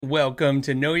Welcome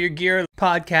to Know Your Gear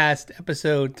podcast,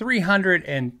 episode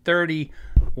 331.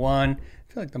 I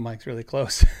feel like the mic's really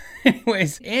close.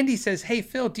 Anyways, Andy says, hey,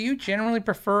 Phil, do you generally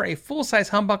prefer a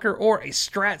full-size humbucker or a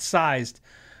Strat-sized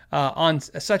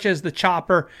such as the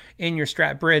chopper in your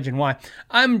Strat bridge, and why?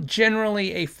 I'm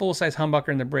generally a full-size humbucker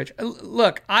in the bridge.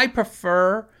 Look, I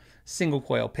prefer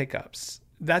single-coil pickups.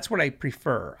 That's what I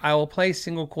prefer. I will play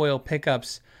single-coil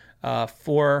pickups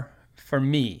for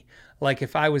me. Like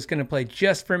if I was going to play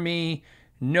just for me,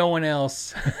 no one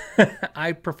else,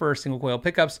 I prefer single coil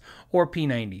pickups or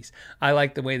P90s. I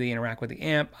like the way they interact with the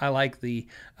amp. I like the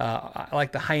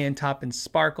high end top and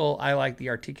sparkle. I like the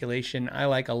articulation. I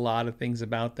like a lot of things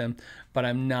about them, but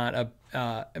I'm not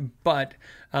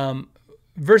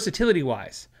versatility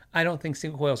wise, I don't think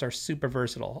single coils are super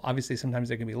versatile. Obviously, sometimes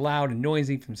they can be loud and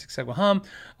noisy from six-cycle hum.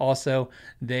 Also,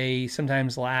 they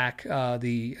sometimes lack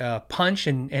the punch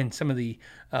and some of the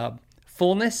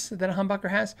fullness that a humbucker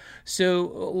has.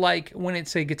 So like when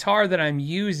it's a guitar that I'm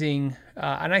using,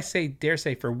 and I dare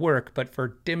say for work, but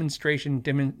for demonstration,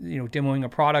 demoing a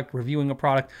product, reviewing a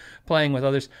product, playing with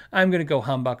others, I'm going to go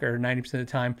humbucker 90% of the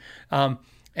time.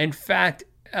 In fact,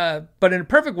 but in a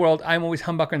perfect world, I'm always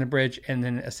humbucker in the bridge and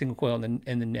then a single coil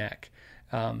in the neck.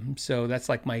 So that's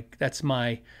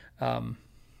my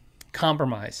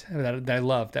compromise that I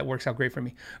love. That works out great for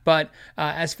me. But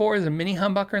as far as a mini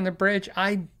humbucker in the bridge,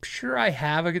 I'm sure I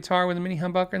have a guitar with a mini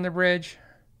humbucker in the bridge.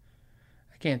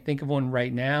 I can't think of one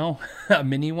right now, a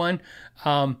mini one.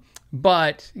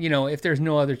 But if there's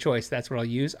no other choice, that's what I'll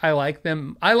use. I like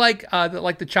them. I like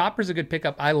the chopper's a good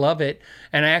pickup. I love it,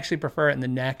 and I actually prefer it in the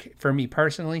neck for me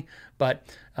personally.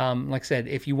 But like I said,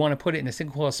 if you want to put it in a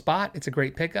single coil spot, it's a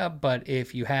great pickup. But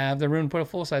if you have the room to put a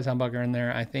full size humbucker in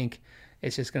there, I think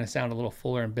it's just going to sound a little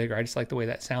fuller and bigger. I just like the way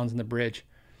that sounds in the bridge.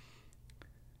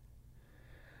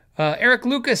 Eric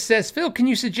Lucas says, Phil, can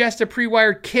you suggest a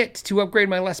pre-wired kit to upgrade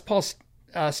my Les Paul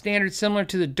standard similar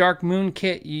to the Dark Moon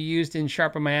kit you used in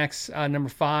Sharpen My Axe number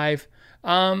 5?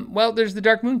 Well, there's the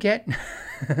Dark Moon kit.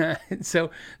 So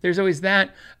there's always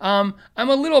that. I'm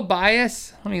a little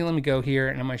biased. Let me go here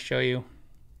and I'm going to show you.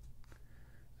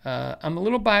 I'm a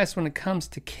little biased when it comes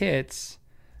to kits.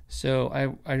 So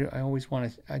I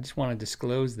just want to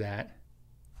disclose that.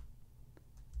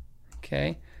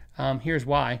 Okay. Here's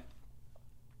why.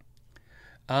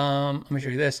 Let me show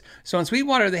you this. So in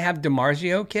Sweetwater, they have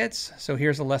DiMarzio kits. So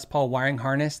here's a Les Paul wiring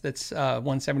harness that's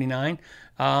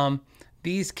 $179.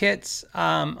 These kits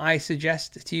I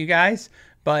suggest to you guys,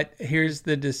 but here's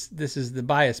this is the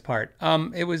bias part.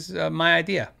 It was my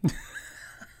idea.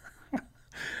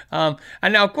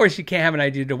 And now, of course, you can't have an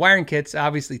idea to wiring kits.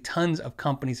 Obviously, tons of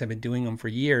companies have been doing them for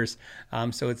years.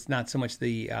 So it's not so much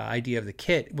the idea of the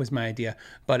kit was my idea,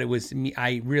 but it was me.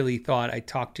 I really thought, I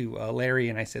talked to Larry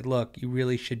and I said, look, you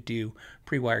really should do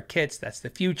pre-wired kits. That's the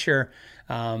future.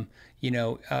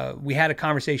 We had a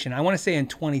conversation, I want to say in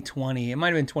 2020, it might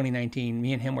have been 2019.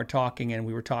 Me and him were talking, and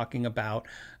we were talking about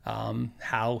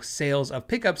how sales of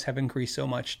pickups have increased so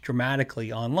much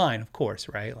dramatically online, of course,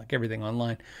 right? Like everything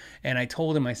online. And I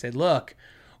told him, I said, look,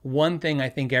 one thing I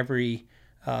think every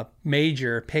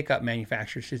major pickup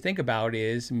manufacturer should think about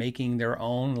is making their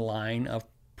own line of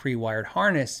pre-wired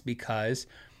harness, because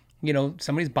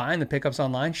somebody's buying the pickups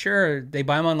online. Sure, they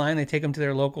buy them online, they take them to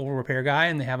their local repair guy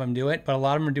and they have them do it, but a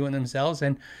lot of them are doing it themselves.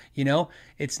 And,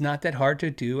 it's not that hard to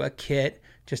do a kit,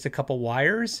 just a couple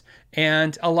wires.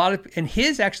 And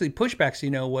his actually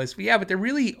pushbacks, was, yeah, but they're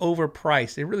really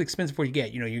overpriced. They're really expensive for what you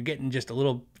get. You're getting just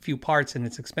a few parts and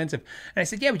it's expensive. And I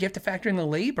said, yeah, but you have to factor in the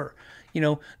labor,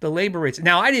 the labor rates.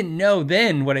 Now, I didn't know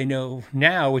then what I know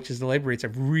now, which is the labor rates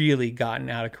have really gotten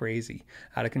out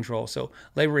of control. So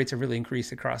labor rates have really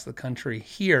increased across the country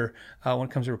here when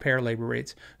it comes to repair labor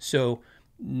rates. So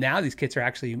now these kits are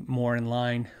actually more in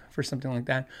line for something like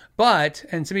that. But,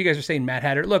 and some of you guys are saying Mad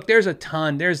Hatter. Look, there's a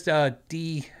ton. There's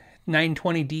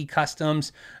D920D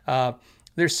Customs.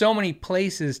 There's so many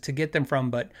places to get them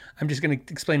from, but I'm just going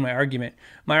to explain my argument.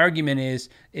 My argument is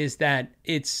that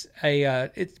it's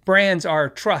brands are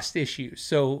trust issues.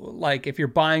 So like if you're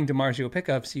buying DiMarzio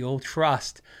pickups, you'll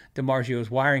trust DiMarzio's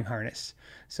wiring harness.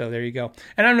 So there you go.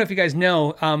 And I don't know if you guys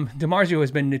know, DiMarzio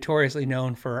has been notoriously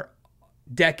known for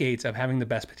decades of having the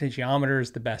best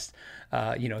potentiometers, the best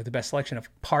selection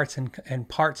of parts and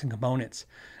components.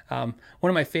 One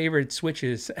of my favorite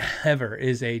switches ever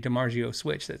is a DiMarzio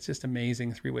switch. That's just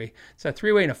amazing. Three-way. It's a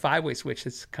 3-way and a 5-way switch.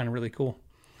 That's kind of really cool.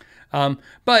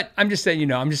 But I'm just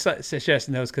saying, I'm just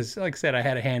suggesting those because, like I said, I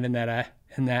had a hand in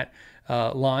that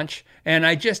launch, and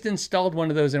I just installed one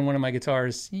of those in one of my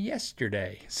guitars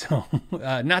yesterday. So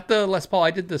not the Les Paul,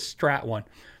 I did the Strat one.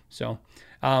 So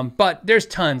But there's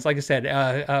tons. Like I said,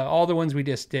 all the ones we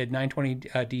just did,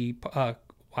 920D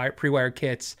pre-wired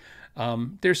kits.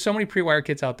 There's so many pre-wired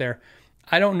kits out there.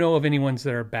 I don't know of any ones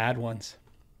that are bad ones.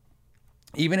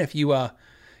 Even if you go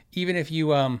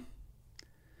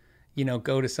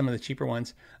to some of the cheaper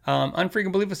ones.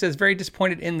 Unfreaking Believable says, very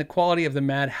disappointed in the quality of the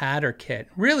Mad Hatter kit.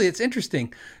 Really, it's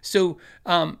interesting. So,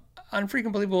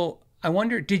 Unfreaking Believable, I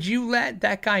wonder, did you let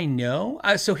that guy know?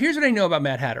 So here's what I know about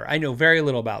Mad Hatter. I know very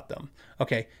little about them.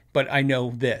 Okay, but I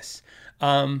know this.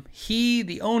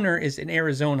 The owner is in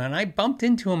Arizona, and I bumped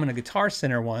into him in a Guitar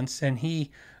Center once, and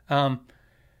he, I've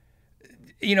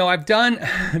done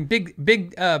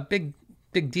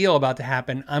big deal about to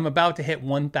happen. I'm about to hit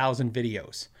 1,000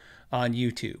 videos on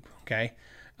YouTube. Okay.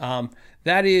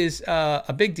 That is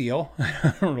a big deal.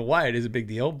 I don't know why it is a big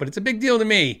deal, but it's a big deal to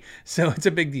me. So it's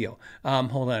a big deal.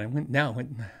 Hold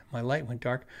on. My light went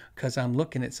dark because I'm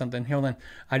looking at something. Hold on.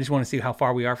 I just want to see how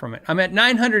far we are from it. I'm at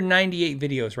 998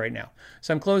 videos right now.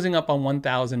 So I'm closing up on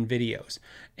 1,000 videos.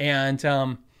 And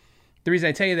the reason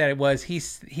I tell you that it was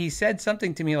he said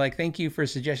something to me like, thank you for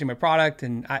suggesting my product.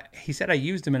 And he said I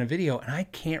used him in a video, and I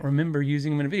can't remember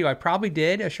using him in a video. I probably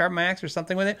did a Sharp Max or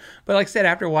something with it. But like I said,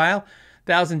 after a while,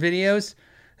 1,000 videos,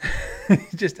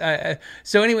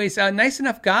 so anyways, nice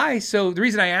enough guy. So the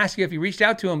reason I asked you if you reached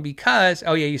out to him because,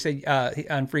 you said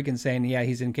on freaking saying, yeah,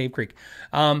 he's in Cave Creek.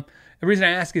 The reason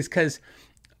I ask is because,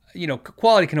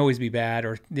 quality can always be bad,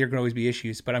 or there can always be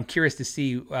issues, but I'm curious to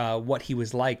see what he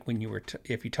was like when you were,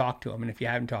 if you talked to him, and if you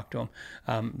haven't talked to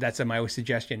him, that's my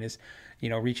suggestion is,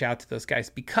 reach out to those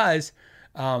guys because,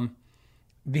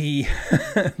 the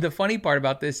funny part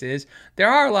about this is there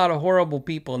are a lot of horrible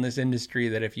people in this industry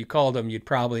that if you called them, you'd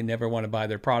probably never want to buy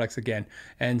their products again.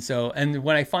 And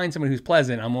when I find someone who's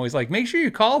pleasant, I'm always like, make sure you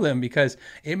call them because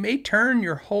it may turn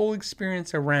your whole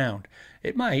experience around.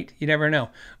 It might, you never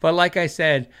know. But like I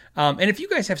said, and if you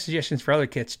guys have suggestions for other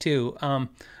kits too,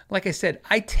 like I said,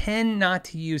 I tend not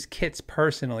to use kits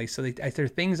personally. So there are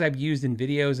things I've used in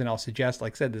videos and I'll suggest,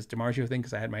 like I said, this DiMarzio thing,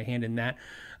 because I had my hand in that,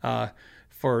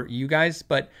 for you guys,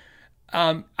 but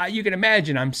you can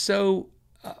imagine I'm so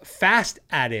fast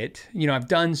at it. I've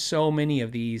done so many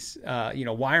of these,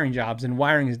 wiring jobs, and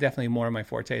wiring is definitely more of my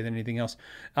forte than anything else.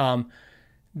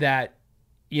 That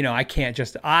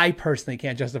I personally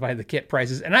can't justify the kit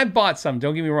prices. And I bought some.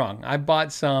 Don't get me wrong, I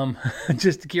bought some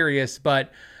just curious,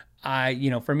 but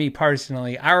for me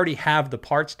personally, I already have the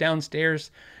parts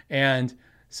downstairs, and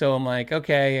so I'm like,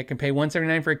 okay, I can pay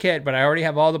 $179 for a kit, but I already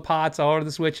have all the pots, all of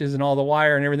the switches, and all the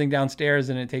wire and everything downstairs,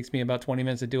 and it takes me about 20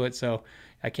 minutes to do it, so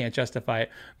I can't justify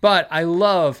it. But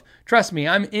trust me,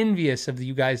 I'm envious of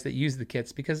you guys that use the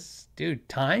kits because, dude,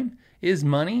 time is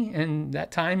money, and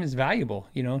that time is valuable.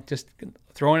 Just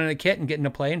throwing in a kit and getting to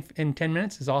play in 10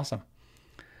 minutes is awesome.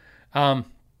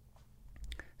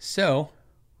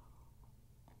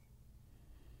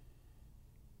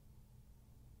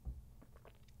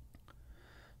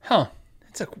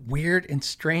 It's a weird and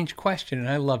strange question, and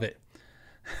I love it.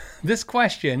 This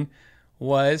question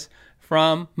was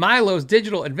from Milo's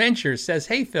Digital Adventures. Says,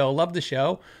 hey, Phil, love the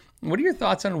show. What are your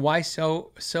thoughts on why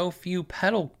so few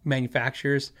pedal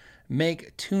manufacturers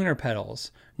make tuner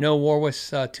pedals? No Warwick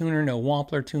tuner, no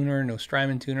Wampler tuner, no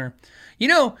Strymon tuner.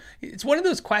 It's one of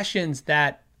those questions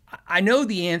that I know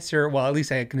the answer. Well, at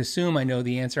least I can assume I know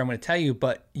the answer I'm going to tell you,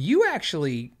 but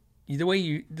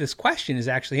this question is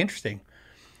actually interesting.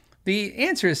 The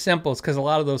answer is simple. It's because a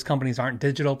lot of those companies aren't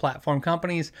digital platform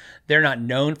companies. They're not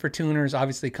known for tuners.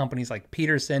 Obviously, companies like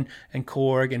Peterson and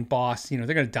Korg and Boss, they're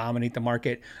going to dominate the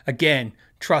market. Again,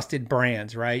 trusted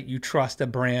brands, right? You trust a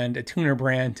tuner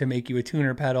brand to make you a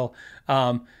tuner pedal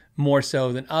more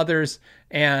so than others.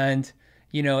 And,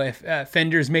 if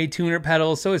Fender's made tuner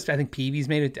pedals, so I think Peavy's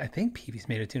made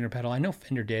a tuner pedal. I know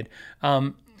Fender did.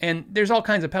 And there's all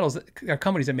kinds of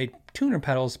companies that made tuner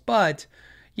pedals, but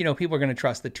people are going to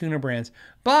trust the tuner brands.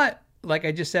 But like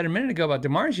I just said a minute ago about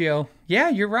DiMarzio, yeah,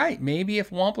 you're right. Maybe if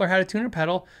Wampler had a tuner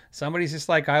pedal, somebody's just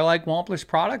like, I like Wampler's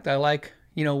product. I like,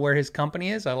 where his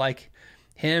company is. I like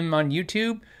him on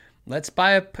YouTube. Let's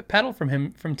buy a pedal from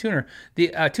him, from Tuner.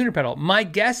 The tuner pedal. My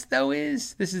guess, though,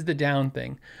 is, this is the down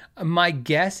thing. My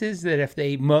guess is that if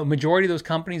majority of those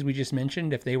companies we just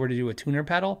mentioned, if they were to do a tuner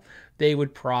pedal, they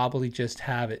would probably just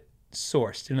have it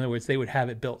sourced. In other words, they would have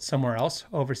it built somewhere else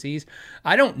overseas.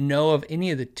 I don't know of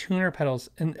any of the tuner pedals.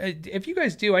 And if you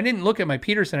guys do, I didn't look at my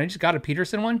Peterson. I just got a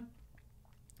Peterson one.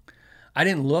 I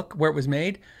didn't look where it was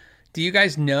made. Do you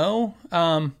guys know?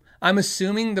 I'm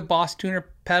assuming the Boss tuner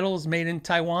pedal is made in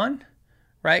Taiwan,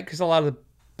 right? Because a lot of the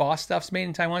Boss stuff's made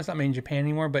in Taiwan. It's not made in Japan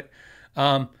anymore. But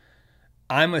I'm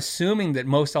assuming that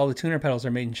all the tuner pedals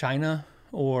are made in China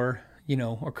or,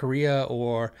 or Korea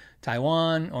or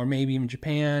Taiwan or maybe even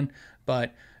Japan,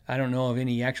 but I don't know of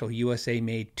any actual USA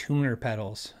made tuner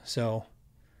pedals. So,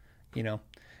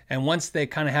 and once they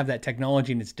kind of have that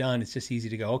technology and it's done, it's just easy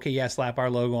to go, okay, yeah, slap our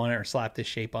logo on it or slap this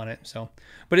shape on it. So,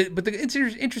 but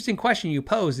the interesting question you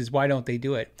pose is why don't they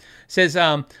do it? Says,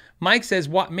 Mike says,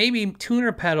 what, maybe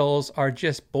tuner pedals are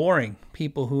just boring.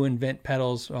 People who invent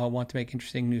pedals want to make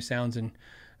interesting new sounds,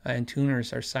 and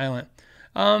tuners are silent.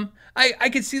 I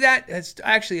could see that. That's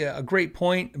actually a great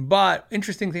point. But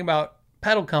interesting thing about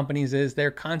pedal companies is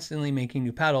they're constantly making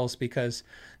new pedals because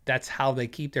that's how they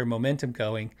keep their momentum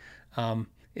going,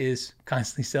 is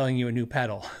constantly selling you a new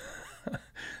pedal.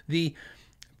 The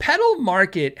pedal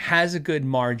market has a good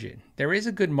margin. There is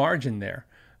a good margin there,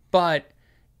 but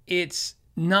it's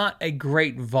not a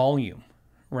great volume,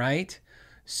 right?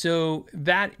 So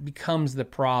that becomes the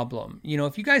problem.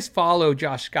 If you guys follow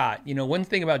Josh Scott, one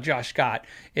thing about Josh Scott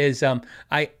is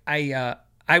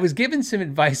I was given some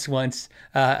advice once.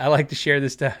 I like to share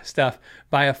this stuff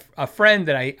by a friend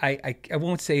that I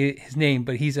won't say his name,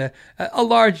 but he's a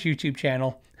large YouTube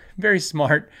channel, very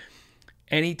smart.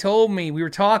 And he told me, we were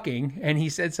talking, and he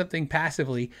said something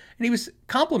passively, and he was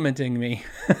complimenting me,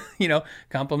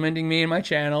 complimenting me and my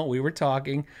channel. We were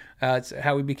talking. It's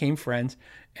how we became friends.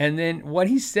 And then what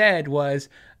he said was,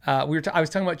 I was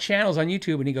talking about channels on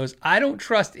YouTube, and he goes, I don't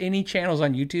trust any channels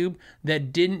on YouTube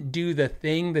that didn't do the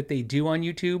thing that they do on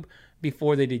YouTube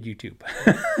before they did YouTube.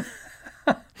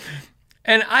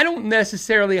 And I don't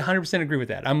necessarily 100% agree with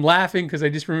that. I'm laughing because I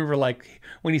just remember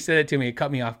when he said it to me, it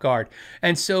caught me off guard.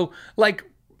 And so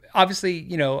obviously,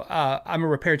 I'm a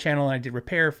repair channel and I did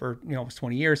repair for, almost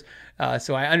 20 years.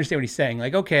 So I understand what he's saying.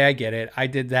 Okay, I get it. I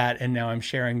did that. And now I'm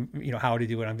sharing, how to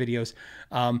do it on videos.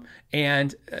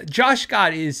 And Josh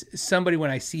Scott is somebody, when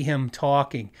I see him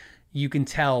talking, you can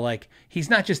tell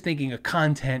he's not just thinking of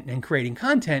content and creating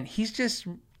content. He's just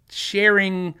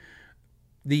sharing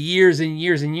the years and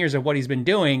years and years of what he's been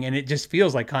doing. And it just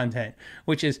feels like content,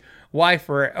 which is why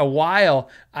for a while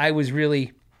it was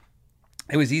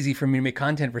easy for me to make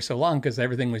content for so long, because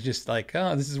everything was just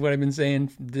this is what I've been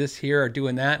saying, this here or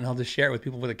doing that, and I'll just share it with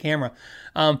people with a camera.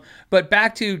 But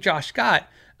back to Josh Scott,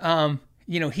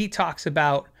 he talks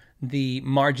about the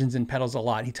margins in pedals a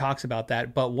lot. He talks about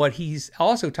that. But what he's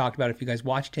also talked about, if you guys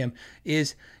watched him,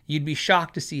 is you'd be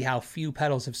shocked to see how few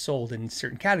pedals have sold in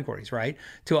certain categories, right?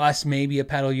 To us, maybe a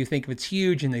pedal, you think of it's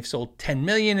huge and they've sold 10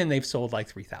 million and they've sold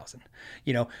 3,000.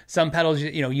 Some pedals,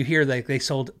 you hear they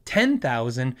sold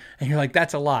 10,000 and you're like,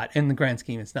 that's a lot. In the grand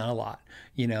scheme, it's not a lot,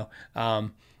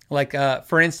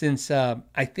 for instance,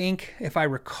 I think if I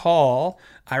recall,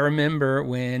 I remember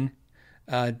when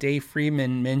Dave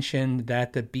Freeman mentioned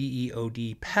that the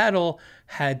BEOD pedal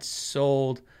had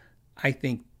sold, I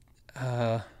think,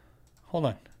 hold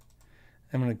on,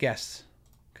 I'm going to guess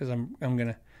because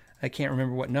I can't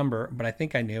remember what number, but I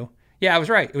think I knew. Yeah, I was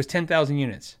right. It was 10,000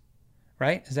 units,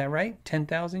 right? Is that right?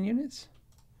 10,000 units?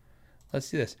 Let's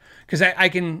do this. Because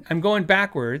I'm going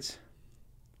backwards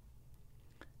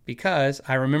because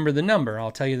I remember the number.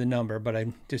 I'll tell you the number, but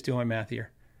I'm just doing my math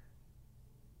here.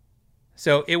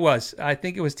 So I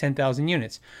think it was 10,000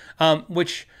 units,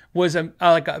 which was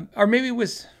or maybe it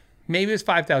was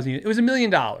 5,000 units. It was $1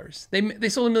 million. They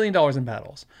sold $1 million in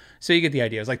pedals. So you get the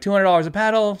idea. It was $200 a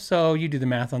pedal. So you do the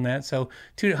math on that. So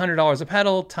 $200 a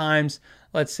pedal times,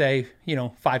 let's say,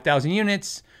 5,000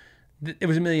 units. It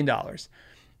was $1 million.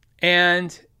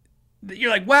 And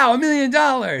you're like, wow, $1 million,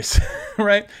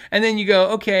 right? And then you go,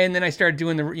 okay. And then I started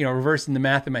doing the, reversing the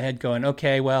math in my head going,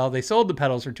 okay, well, they sold the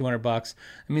pedals for $200. That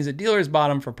means the dealers bought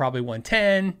them for probably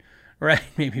 110, right?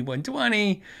 Maybe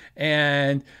 120.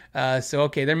 And so,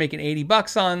 okay, they're making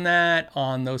 $80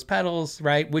 on those pedals,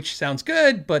 right? Which sounds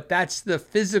good, but that's the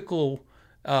physical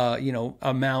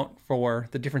amount for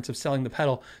the difference of selling the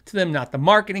pedal to them, not the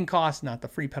marketing cost, not the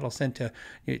free pedal sent to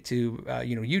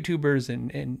YouTubers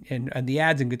and the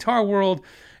ads in Guitar World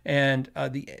and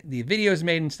the videos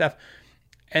made and stuff.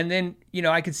 And then,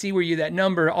 I could see where that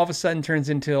number all of a sudden turns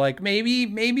into maybe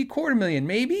 $250,000,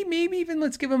 maybe even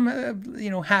let's give them,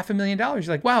 $500,000.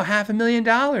 You're like, wow,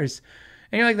 $500,000.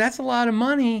 And you're like, that's a lot of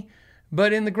money.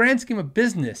 But in the grand scheme of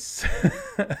business,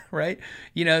 right?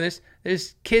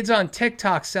 There's kids on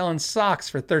TikTok selling socks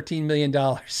for $13 million.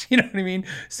 You know what I mean?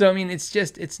 So,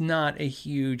 it's not a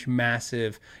huge,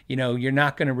 massive, you're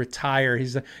not going to retire.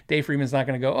 Dave Freeman's not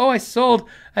going to go, oh, I sold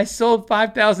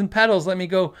 5,000 pedals. Let me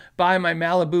go buy my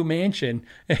Malibu mansion.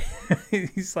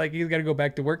 He's got to go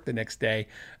back to work the next day.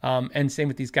 And same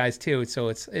with these guys too.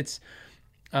 So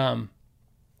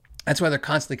that's why they're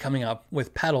constantly coming up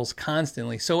with pedals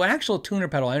constantly. So actual tuner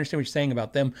pedal, I understand what you're saying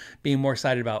about them being more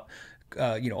excited about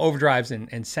overdrives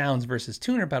and sounds versus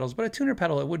tuner pedals. But a tuner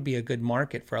pedal, it would be a good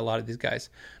market for a lot of these guys.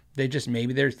 They just,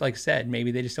 maybe there's, like I said,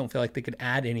 maybe they just don't feel like they could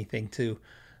add anything to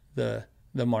the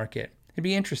market. It'd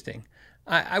be interesting.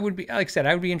 I would be, like I said,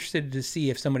 I would be interested to see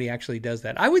if somebody actually does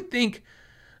that. I would think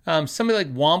somebody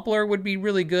like Wampler would be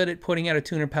really good at putting out a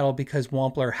tuner pedal, because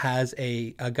Wampler has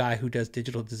a guy who does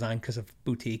digital design because of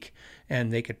Boutique,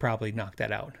 and they could probably knock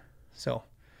that out. So,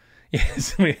 yeah,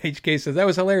 somebody HK says, that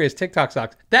was hilarious. TikTok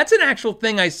socks. That's an actual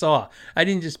thing I saw. I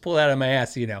didn't just pull it out of my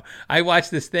ass, I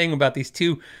watched this thing about these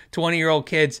two 20-year-old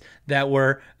kids that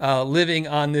were living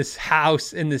on this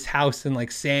house in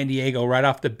like San Diego, right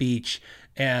off the beach.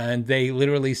 And they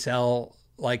literally sell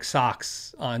like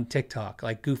socks on TikTok,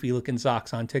 like goofy looking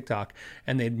socks on TikTok.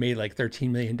 And they'd made like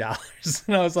 $13 million.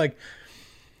 And I was like,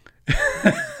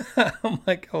 I'm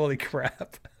like, holy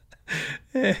crap.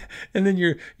 And then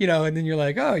you're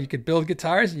like, oh, you could build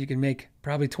guitars and you can make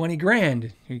probably 20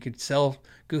 grand. You could sell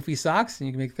goofy socks and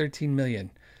you can make 13 million.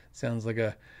 Sounds like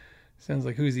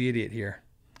who's the idiot here?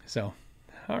 So,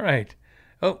 all right.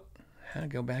 Oh, I'll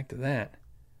go back to that.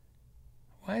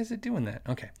 Why is it doing that?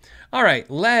 Okay. All right.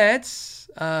 Let's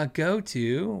go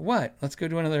to what? Let's go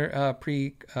to another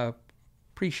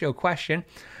pre-show question.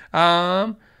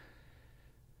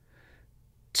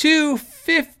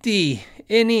 250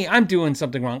 NE. I'm doing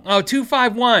something wrong. Oh,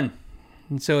 251.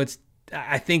 And so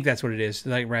I think that's what it is.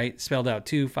 Like, right? Spelled out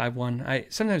 251.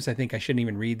 Sometimes I think I shouldn't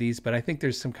even read these, but I think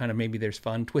there's some kind of, maybe there's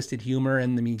fun, twisted humor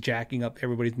in me jacking up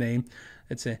everybody's name.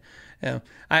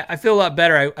 I feel a lot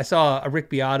better. I saw a Rick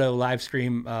Beato live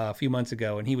stream a few months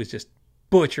ago, and he was just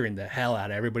butchering the hell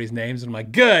out of everybody's names. And I'm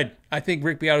like, good. I think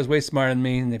Rick Beato's way smarter than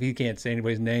me, and if he can't say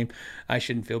anybody's name, I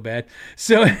shouldn't feel bad.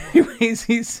 So anyways,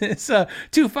 he says,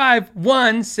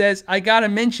 251 says, I gotta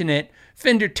mention it,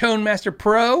 Fender Tone Master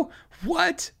Pro.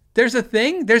 What? There's a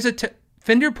thing?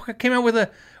 Fender came out with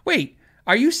wait,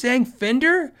 are you saying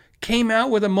Fender came out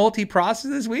with a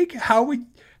multi-processor this week? How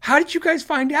did you guys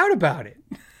find out about it?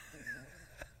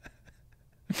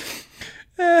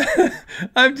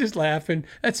 I'm just laughing.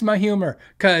 That's my humor.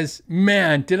 Because,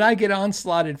 man, did I get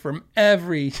onslaughted from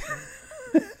every...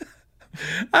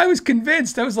 I was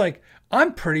convinced. I was like,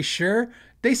 I'm pretty sure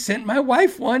they sent my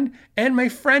wife one and my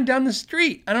friend down the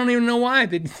street. I don't even know why. I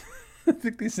think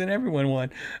they sent everyone one.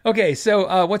 Okay,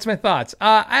 so what's my thoughts?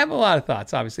 I have a lot of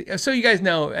thoughts, obviously. So you guys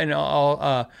know, and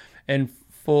all in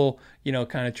full,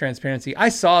 kind of transparency, I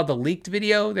saw the leaked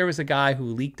video. There was a guy who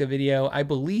leaked a video. I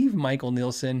believe Michael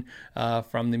Nielsen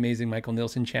from the amazing Michael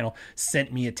Nielsen channel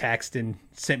sent me a text and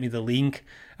sent me the leak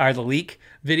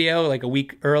video like a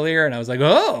week earlier, and I was like,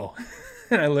 oh,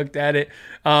 and I looked at it.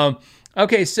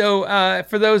 Okay, so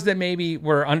for those that maybe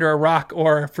were under a rock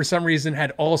or for some reason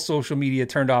had all social media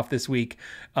turned off this week,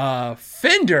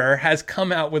 Fender has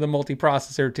come out with a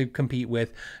multiprocessor to compete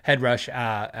with Headrush,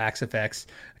 Axe-FX,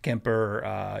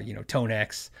 Kemper,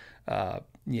 Tone-X,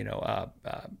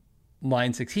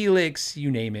 Line 6 Helix, you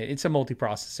name it. It's a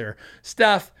multiprocessor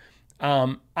stuff.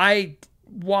 I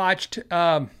watched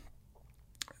a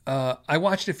few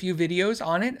videos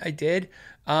on it. I did,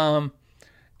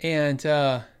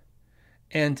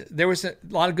 and there was a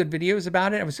lot of good videos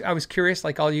about it. I was curious,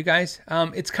 like all you guys.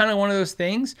 It's kind of one of those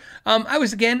things. I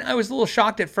was a little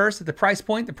shocked at first at the price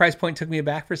point. The price point took me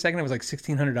aback for a second. It was like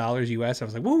 $1,600 US. I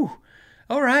was like, woo,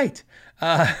 all right.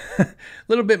 A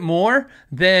little bit more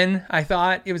than I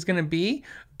thought it was going to be.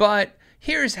 But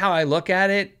here's how I look at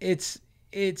it. It's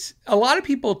a lot of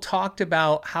people talked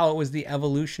about how it was the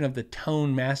evolution of the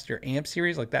Tone Master amp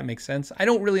series. Like, that makes sense. I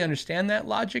don't really understand that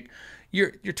logic.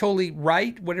 You're totally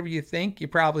right. Whatever you think, you're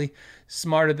probably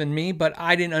smarter than me, but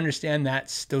I didn't understand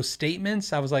those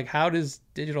statements. I was like, how does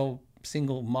digital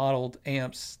single modeled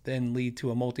amps then lead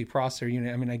to a multi-processor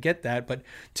unit? I mean, I get that, but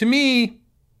to me,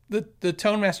 the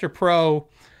Tone Master Pro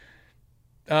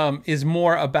is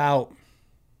more about,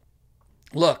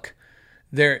 look,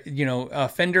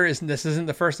 Fender this isn't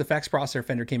the first effects processor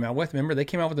Fender came out with. Remember, they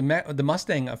came out with the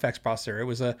Mustang effects processor. It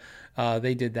was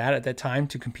they did that at that time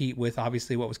to compete with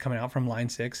obviously what was coming out from Line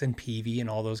 6 and PV and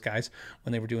all those guys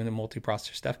when they were doing the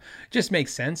multi-processor stuff. Just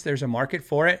makes sense. There's a market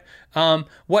for it.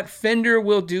 What Fender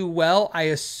will do well, I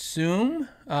assume,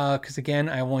 because again,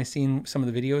 I've only seen some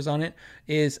of the videos on it,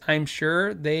 is I'm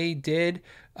sure they did.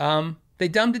 They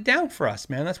dumbed it down for us,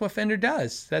 man. That's what Fender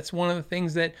does. That's one of the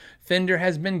things that Fender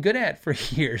has been good at for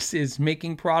years, is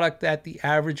making product that the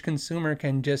average consumer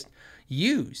can just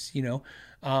use,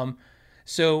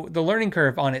 So the learning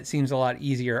curve on it seems a lot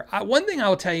easier. One thing I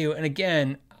will tell you, and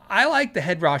again, I like the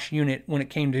Headrush unit when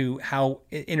it came to how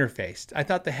it interfaced. I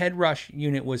thought the Headrush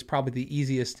unit was probably the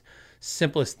easiest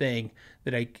simplest thing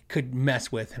that I could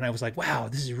mess with. And I was like, wow,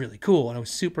 this is really cool. And I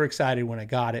was super excited when I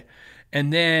got it.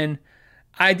 And then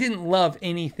I didn't love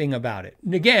anything about it.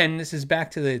 And again, this is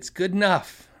back to it's good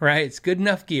enough, right? It's good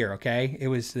enough gear, okay?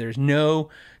 There's no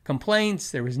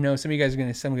complaints. There was no, some of you guys are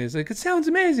going to, some guys like, it sounds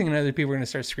amazing. And other people are going to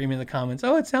start screaming in the comments,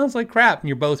 oh, it sounds like crap. And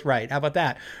you're both right. How about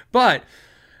that? But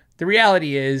the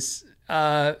reality is,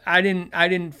 I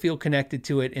didn't feel connected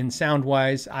to it in sound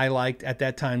wise. I liked at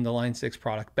that time the Line 6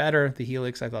 product better. The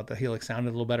Helix, I thought the Helix sounded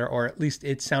a little better, or at least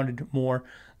it sounded more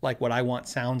like what I want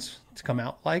sounds to come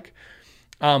out like.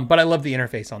 But I love the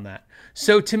interface on that.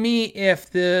 So to me, if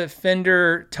the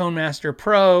Fender ToneMaster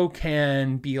Pro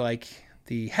can be like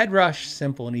the Headrush,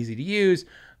 simple and easy to use,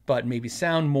 but maybe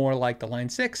sound more like the Line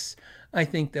 6, I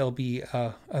think they'll be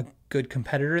a good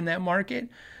competitor in that market.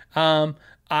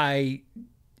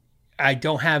 I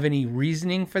don't have any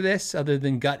reasoning for this other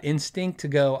than gut instinct to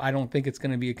go, I don't think it's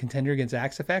going to be a contender against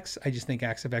Axe-Fx. I just think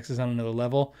Axe-Fx is on another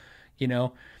level, you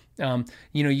know.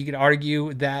 You could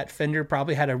argue that Fender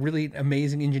probably had a really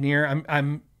amazing engineer.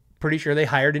 I'm pretty sure they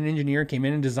hired an engineer, came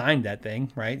in and designed that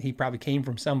thing, right? He probably came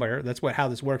from somewhere. That's how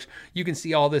this works. You can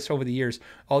see all this over the years.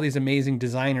 All these amazing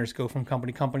designers go from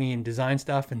company to company and design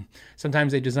stuff. And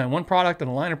sometimes they design one product and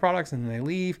a line of products and then they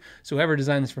leave. So whoever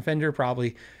designed this for Fender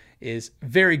probably is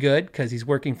very good because he's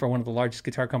working for one of the largest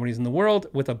guitar companies in the world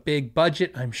with a big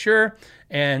budget, I'm sure.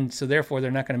 And so therefore, they're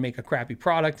not going to make a crappy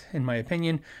product, in my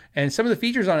opinion. And some of the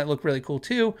features on it look really cool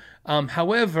too.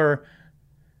 However,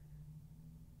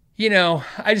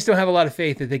 I just don't have a lot of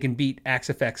faith that they can beat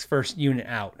Axe-Fx first unit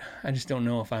out. I just don't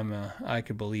know if I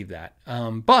could believe that.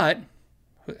 But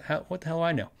what the hell do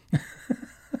I know?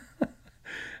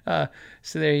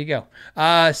 So there you go.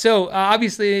 So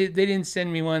obviously they didn't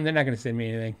send me one. They're not going to send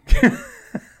me anything.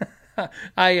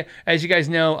 As you guys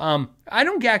know, I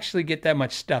don't actually get that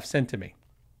much stuff sent to me.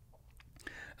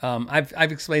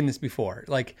 I've explained this before.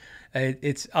 Like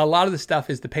it's a lot of the stuff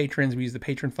is the patrons. We use the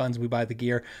patron funds. We buy the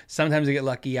gear. Sometimes I get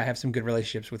lucky. I have some good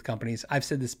relationships with companies. I've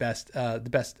said this the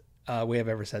best way I've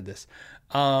ever said this.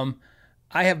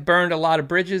 I have burned a lot of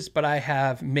bridges, but I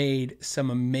have made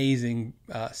some amazing,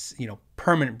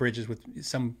 permanent bridges with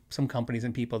some companies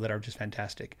and people that are just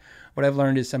fantastic. What I've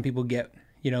learned is some people get,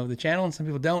 the channel and some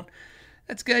people don't.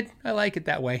 That's good. I like it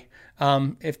that way.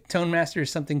 If ToneMaster is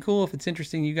something cool, if it's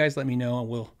interesting, you guys let me know and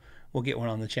we'll get one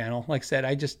on the channel. Like I said,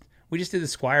 we just did the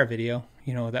Squire video.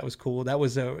 That was cool. That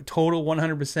was a total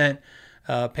 100%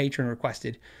 patron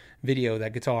requested video,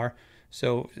 that guitar.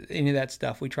 So any of that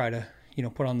stuff we try to,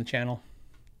 put on the channel.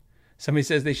 Somebody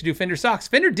says they should do Fender socks.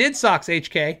 Fender did socks,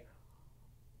 HK.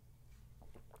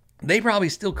 They probably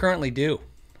still currently do.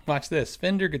 Watch this.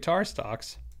 Fender guitar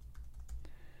stocks.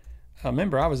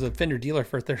 Remember, I was a Fender dealer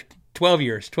for 12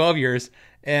 years.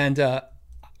 And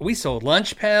we sold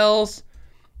lunch pails.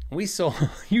 We sold,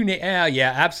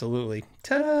 yeah, absolutely.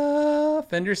 Ta-da!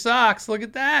 Fender socks. Look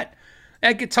at that.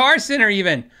 At Guitar Center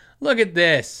even. Look at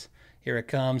this. Here it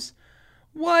comes.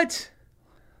 What?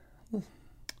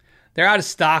 They're out of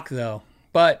stock, though.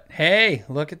 But, hey,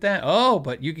 look at that. Oh,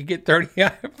 but you could get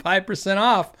 35%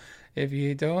 off if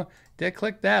you don't.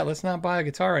 Click that. Let's not buy a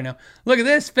guitar right now. Look at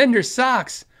this. Fender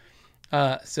socks.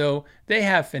 So they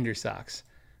have Fender socks.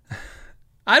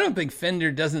 I don't think Fender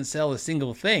doesn't sell a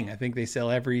single thing. I think they sell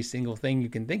every single thing you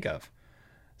can think of.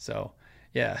 So,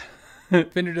 yeah.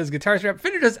 Fender does guitar strap.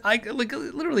 Fender does,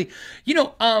 literally, do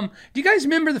you guys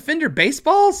remember the Fender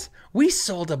baseballs? We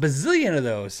sold a bazillion of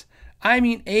those. I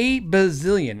mean, a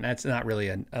bazillion. That's not really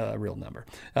a real number.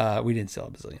 We didn't sell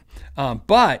a bazillion.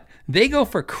 But they go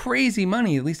for crazy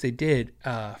money. At least they did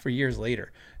for years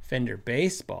later. Fender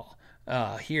baseball.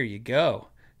 Here you go.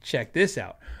 Check this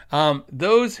out.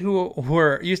 Those who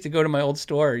used to go to my old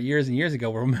store years and years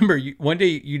ago, remember one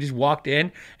day you just walked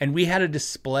in and we had a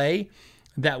display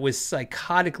that was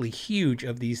psychotically huge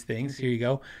of these things. Here you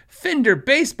go. Fender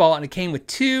baseball. And it came with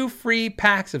 2 free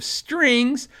packs of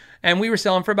strings. And we were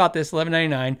selling for about this,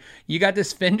 $11.99. You got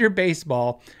this Fender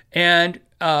baseball. And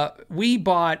we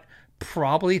bought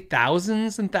probably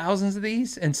thousands and thousands of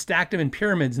these and stacked them in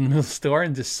pyramids in the middle of the store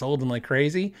and just sold them like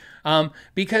crazy.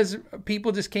 Because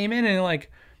people just came in and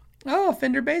like, oh,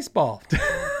 Fender baseball.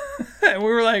 And we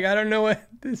were like, I don't know what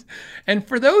this. And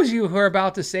for those of you who are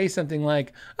about to say something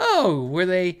like, oh, were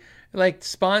they like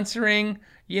sponsoring,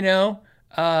 baseball?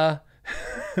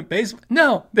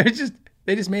 No, they just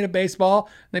made a baseball.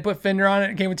 And they put Fender on it.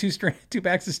 And it came with 2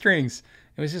 packs of strings.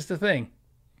 It was just a thing.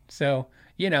 So,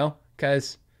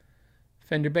 because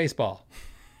Fender baseball.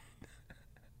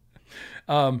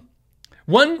 One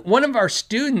of our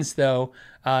students, though,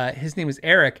 His name was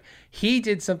Eric. He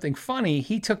did something funny.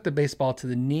 He took the baseball to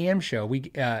the NAMM show.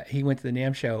 He went to the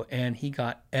NAMM show and he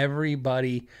got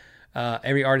everybody,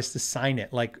 every artist to sign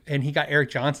it. And he got Eric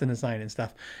Johnson to sign it and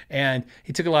stuff. And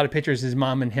he took a lot of pictures. His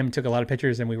mom and him took a lot of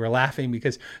pictures, and we were laughing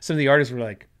because some of the artists were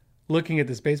like looking at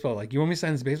this baseball, like, you want me to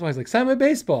sign this baseball? He's like, sign my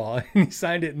baseball. And he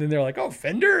signed it. And then they're like, oh,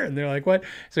 Fender. And they're like, what?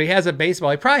 So he has a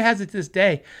baseball. He probably has it to this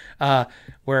day,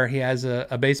 where he has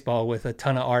a baseball with a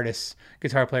ton of artists,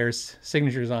 guitar players,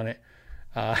 signatures on it.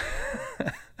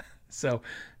 So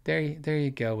there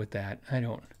you go with that.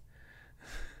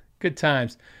 Good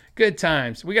times. Good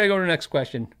times. We got to go to the next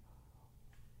question.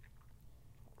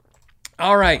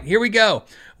 All right, here we go.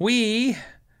 We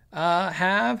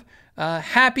have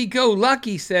Happy Go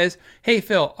Lucky says, hey,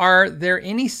 Phil, are there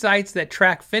any sites that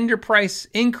track Fender price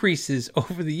increases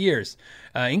over the years?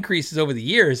 Increases over the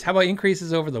years? How about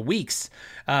increases over the weeks?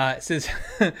 It says,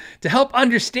 to help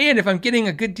understand if I'm getting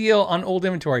a good deal on old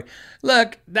inventory.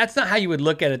 Look, that's not how you would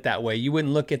look at it that way. You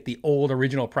wouldn't look at the old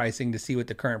original pricing to see what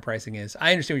the current pricing is.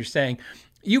 I understand what you're saying.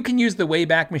 You can use the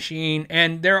Wayback Machine,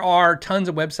 and there are tons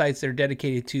of websites that are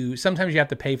dedicated to, sometimes you have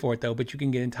to pay for it though, but you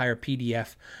can get entire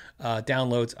PDF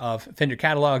downloads of Fender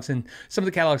catalogs, and some of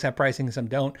the catalogs have pricing and some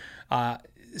don't.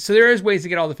 So there is ways to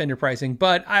get all the Fender pricing,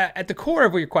 but at the core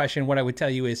of your question, what I would tell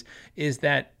you is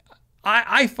that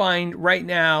I find right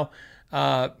now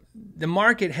the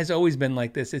market has always been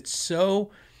like this. It's so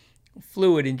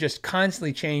fluid and just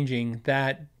constantly changing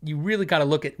that you really got to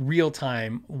look at real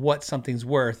time what something's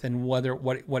worth and what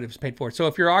it was paid for. So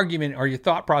if your argument or your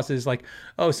thought process is like,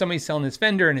 oh, somebody's selling this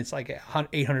Fender and it's like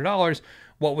 $800,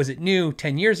 what was it new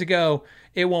 10 years ago?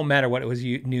 It won't matter what it was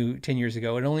new 10 years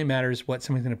ago. It only matters what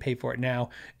somebody's going to pay for it now.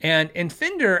 And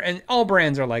Fender and all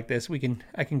brands are like this.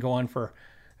 I can go on for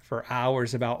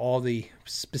hours about all the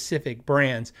specific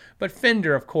brands, but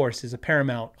Fender, of course, is a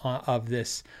paramount of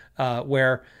this,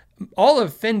 where all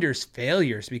of Fender's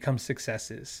failures become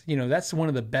successes. You know, that's one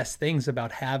of the best things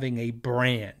about having a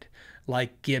brand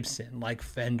like Gibson, like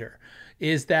Fender,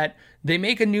 is that they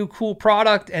make a new cool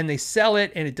product and they sell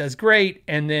it and it does great.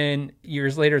 And then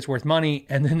years later, it's worth money.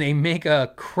 And then they make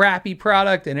a crappy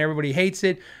product and everybody hates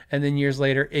it. And then years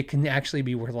later, it can actually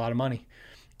be worth a lot of money.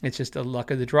 It's just a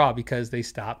luck of the draw because they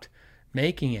stopped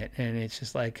making it. And it's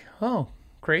just like, oh,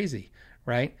 crazy,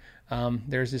 right?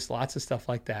 There's just lots of stuff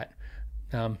like that.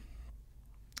 So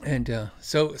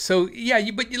yeah,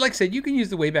 but like I said, you can use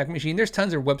the Wayback Machine. There's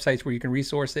tons of websites where you can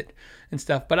resource it and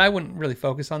stuff, but I wouldn't really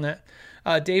focus on that.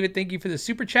 David, thank you for the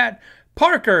super chat.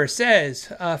 Parker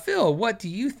says, Phil, what do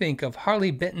you think of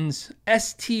Harley Benton's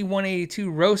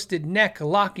ST-182 roasted neck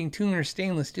locking tuner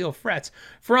stainless steel frets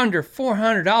for under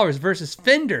 $400 versus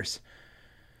Fender's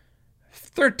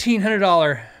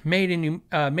 $1,300 made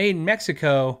in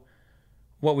Mexico?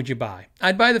 What would you buy?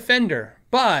 I'd buy the Fender,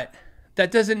 but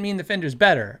that doesn't mean the Fender's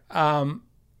better. I'm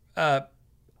not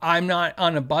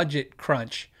on a budget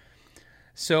crunch.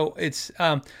 So it's,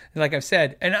 like I've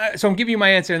said, so I'm giving you my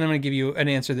answer, and then I'm going to give you an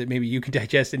answer that maybe you can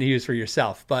digest and use for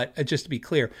yourself. But just to be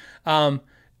clear,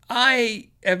 I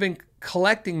have been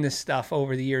collecting this stuff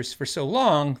over the years for so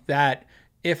long that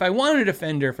if I wanted a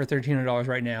Fender for $1,300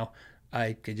 right now,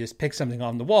 I could just pick something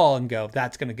on the wall and go,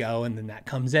 that's going to go, and then that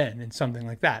comes in, and something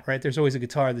like that, right? There's always a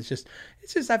guitar that's just,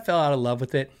 I fell out of love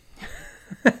with it.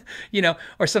 You know,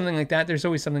 or something like that. There's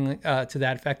always something to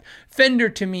that effect. Fender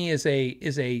to me is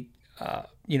a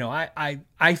you know,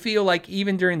 I feel like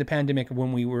even during the pandemic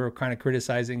when we were kind of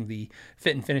criticizing the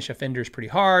fit and finish of Fenders pretty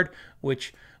hard,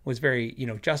 which was very, you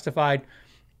know, justified.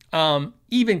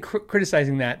 Even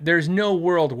criticizing that, there's no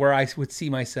world where I would see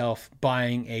myself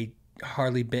buying a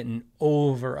Harley Benton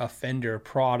over a Fender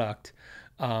product,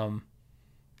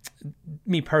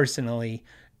 me personally,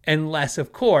 unless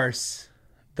of course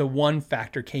the one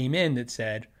factor came in that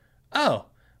said, oh,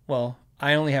 well,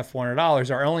 I only have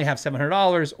 $400 or I only have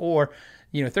 $700 or,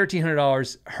 you know,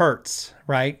 $1,300 hurts,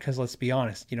 right? Because let's be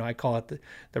honest, you know, I call it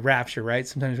the rapture, right?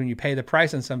 Sometimes when you pay the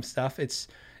price on some stuff, it's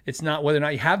not whether or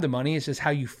not you have the money, it's just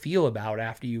how you feel about it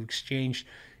after you exchange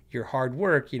your hard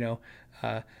work, you know.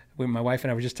 When my wife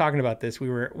and I were just talking about this, when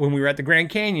we were at the Grand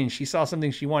Canyon, she saw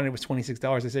something she wanted. It was $26.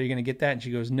 I said, "Are you going to get that?" And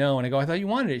she goes, "No." And I go, "I thought you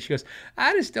wanted it." She goes,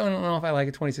 "I just don't know if I like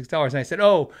it $26." And I said,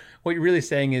 "Oh, what you're really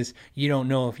saying is you don't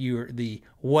know if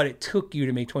what it took you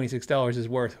to make $26 is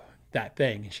worth that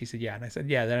thing." And she said, "Yeah." And I said,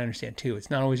 "Yeah, that I understand too. It's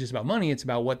not always just about money. It's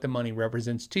about what the money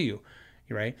represents to you,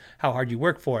 right? How hard you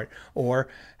work for it, or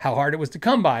how hard it was to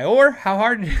come by, or how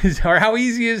hard it is, or how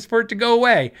easy it is for it to go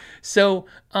away." So,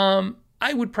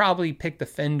 I would probably pick the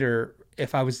Fender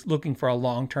if I was looking for a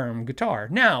long-term guitar.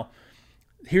 Now,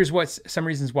 here's some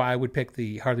reasons why I would pick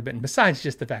the Harley Benton, besides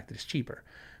just the fact that it's cheaper.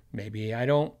 Maybe I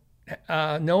don't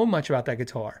know much about that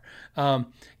guitar.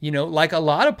 Like a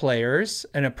lot of players,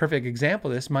 and a perfect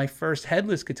example of this, my first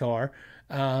headless guitar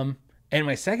and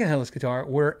my second headless guitar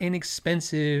were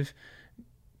inexpensive,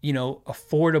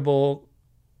 affordable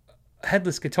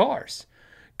headless guitars.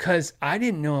 Because I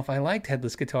didn't know if I liked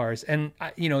headless guitars. And,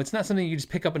 it's not something you just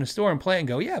pick up in a store and play and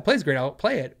go, yeah, it plays great, I'll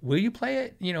play it. Will you play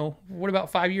it? What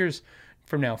about 5 years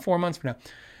from now, 4 months from now?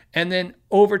 And then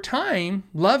over time,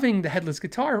 loving the headless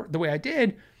guitar the way I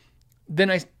did,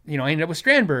 then I ended up with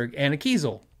Strandberg and a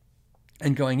Kiesel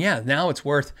and going, yeah, now it's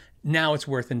worth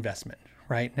investment,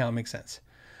 right? Now it makes sense.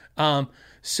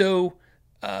 So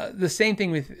the same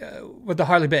thing with the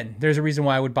Harley Benton. There's a reason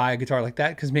why I would buy a guitar like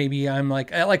that, because maybe I'm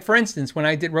like for instance, when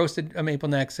I did roasted maple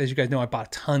necks, as you guys know, I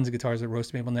bought tons of guitars that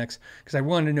roasted maple necks because I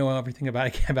wanted to know everything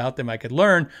about them. I could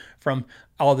learn from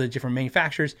all the different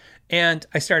manufacturers, and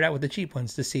I started out with the cheap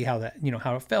ones to see how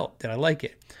it felt. Did I like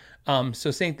it? So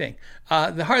same thing.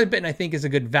 The Harley Benton, I think, is a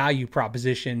good value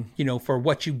proposition, for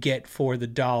what you get for the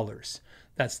dollars.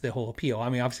 That's the whole appeal. I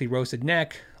mean, obviously roasted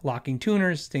neck, locking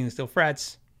tuners, stainless steel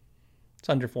frets. It's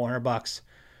under $400.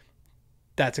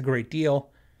 That's a great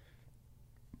deal.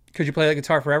 Could you play that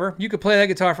guitar forever? You could play that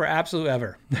guitar for absolute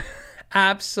ever.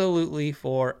 Absolutely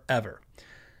forever.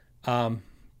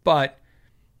 But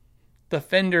the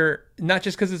Fender, not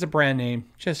just because it's a brand name,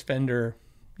 just Fender,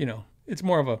 it's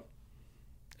more of a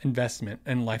investment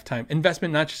and lifetime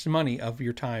investment, not just money, of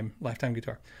your time, lifetime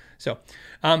guitar. So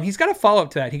he's got a follow-up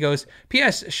to that. He goes,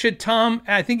 P.S. Should Tom,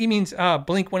 I think he means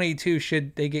Blink-182,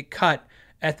 should they get cut?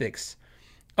 Ethics.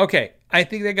 Okay, I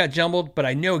think they got jumbled, but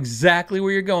I know exactly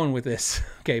where you're going with this.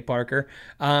 Okay, Parker.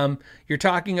 You're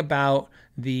talking about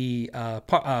the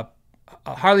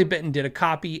Harley Benton did a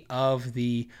copy of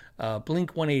the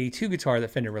Blink-182 guitar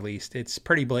that Fender released. It's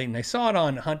pretty blatant. I saw it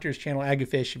on Hunter's channel,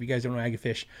 Agafish. If you guys don't know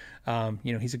Agafish,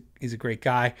 he's a great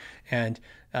guy. And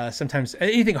sometimes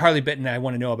anything Harley Benton I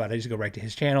want to know about, I just go right to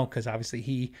his channel, because obviously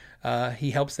he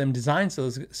helps them design some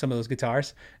of those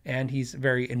guitars, and he's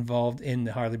very involved in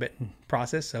the Harley Benton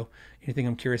process. So anything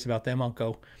I'm curious about them, I'll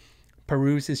go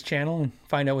peruse his channel and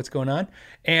find out what's going on.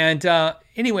 And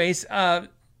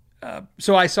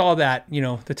so I saw that,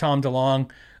 the Tom DeLonge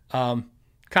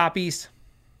copies.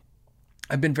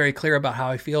 I've been very clear about how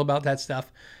I feel about that stuff.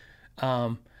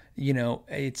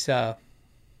 It's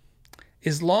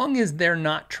as long as they're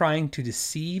not trying to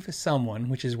deceive someone,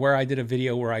 which is where I did a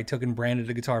video where I took and branded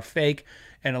a guitar fake,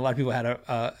 and a lot of people had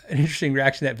an interesting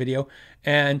reaction to that video.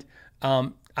 And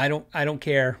I don't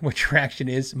care what your reaction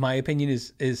is. My opinion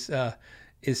is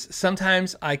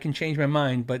sometimes I can change my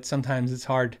mind, but sometimes it's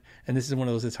hard. And this is one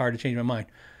of those, it's hard to change my mind.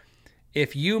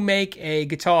 If you make a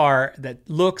guitar that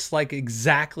looks like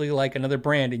exactly like another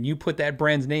brand and you put that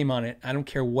brand's name on it, I don't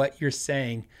care what you're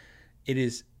saying. It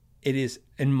is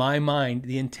in my mind,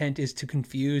 the intent is to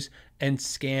confuse and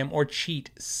scam or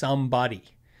cheat somebody,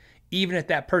 even if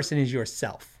that person is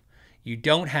yourself. You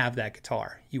don't have that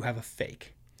guitar. You have a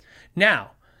fake.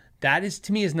 Now, that is,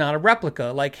 to me, is not a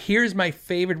replica. Like, here's my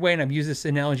favorite way, and I've used this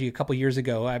analogy a couple years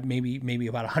ago, maybe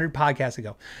about 100 podcasts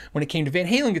ago, when it came to Van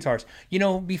Halen guitars.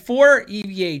 Before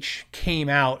EVH came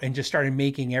out and just started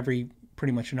making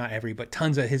pretty much not every, but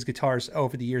tons of his guitars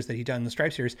over the years that he'd done in the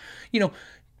Stripe Series,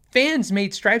 fans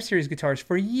made Stripe Series guitars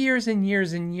for years and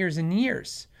years and years and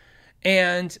years.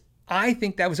 And I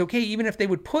think that was okay, even if they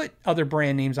would put other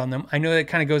brand names on them. I know that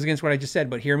kind of goes against what I just said,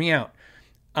 but hear me out.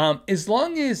 As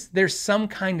long as there's some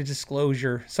kind of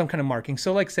disclosure, some kind of marking.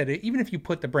 So like I said, even if you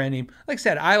put the brand name, like I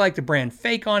said, I like the brand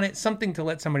fake on it, something to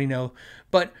let somebody know.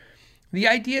 But the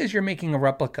idea is you're making a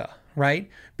replica, right?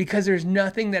 Because there's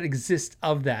nothing that exists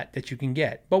of that you can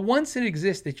get. But once it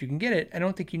exists that you can get it, I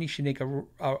don't think you should make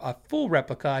a full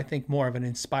replica. I think more of an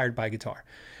inspired by guitar.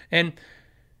 And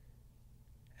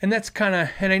that's kind of,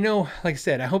 and I know, like I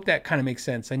said, I hope that kind of makes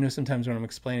sense. I know sometimes when I'm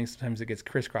explaining, sometimes it gets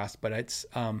crisscrossed, but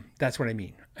that's what I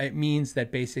mean. It means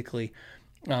that basically,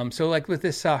 so like with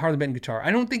this Harley Benton guitar,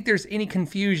 I don't think there's any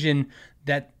confusion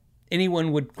that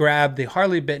anyone would grab the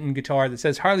Harley Benton guitar that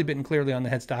says Harley Benton clearly on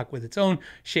the headstock with its own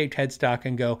shaped headstock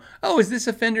and go, oh, is this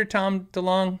a Fender Tom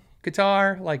DeLonge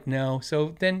guitar? Like, no.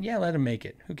 So then, yeah, let them make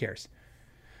it. Who cares?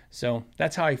 So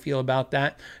that's how I feel about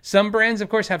that. Some brands, of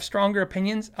course, have stronger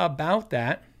opinions about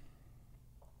that.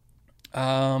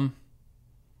 That's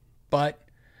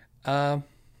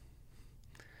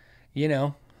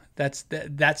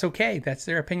okay. That's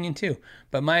their opinion too.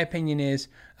 But my opinion is,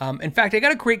 in fact, I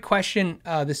got a great question,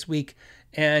 this week.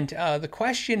 And, the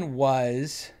question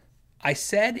was, I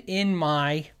said in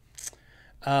my,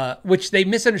 which they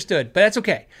misunderstood, but that's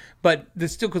okay. But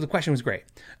the question was great.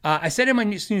 I said in my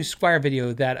new Squire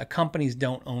video that companies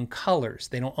don't own colors.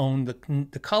 They don't own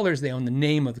the colors. They own the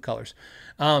name of the colors.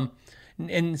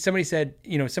 And somebody said,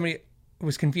 somebody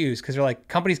was confused because they're like,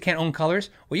 companies can't own colors.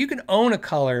 Well, you can own a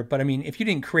color, but I mean, if you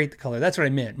didn't create the color, that's what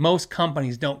I meant. Most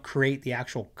companies don't create the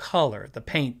actual color, the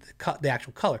paint, the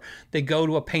actual color. They go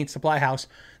to a paint supply house,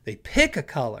 they pick a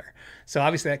color. So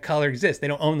obviously that color exists. They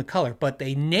don't own the color, but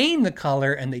they name the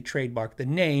color and they trademark the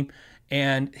name.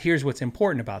 And here's what's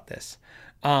important about this.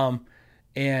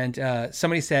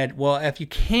 Somebody said, well, if you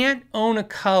can't own a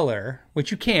color,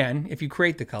 which you can if you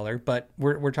create the color, but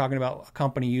we're talking about a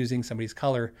company using somebody's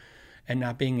color and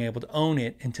not being able to own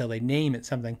it until they name it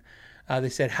something. They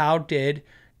said, how did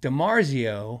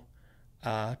DiMarzio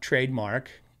trademark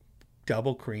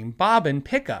double cream bobbin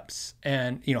pickups?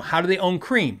 And, how do they own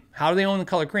cream? How do they own the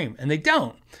color cream? And they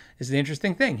don't. This is the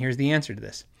interesting thing. Here's the answer to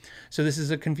this. So this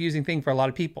is a confusing thing for a lot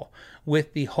of people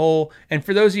with the whole, and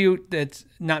for those of you that's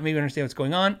not maybe understand what's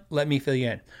going on, let me fill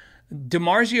you in.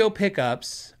 DiMarzio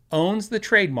Pickups owns the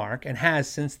trademark and has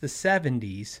since the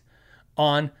 70s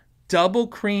on double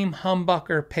cream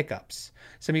humbucker pickups.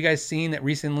 Some of you guys seen that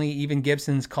recently, even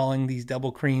Gibson's calling these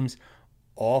double creams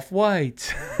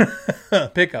off-white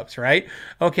pickups, right?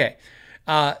 Okay.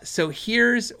 So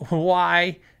here's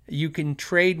why you can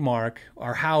trademark,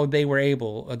 or how they were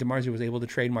able, DiMarzio was able to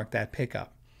trademark that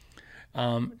pickup.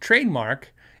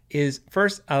 Trademark is,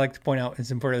 first, I like to point out,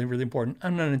 it's really, really important,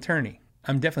 I'm not an attorney.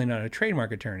 I'm definitely not a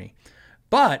trademark attorney.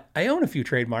 But I own a few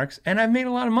trademarks, and I've made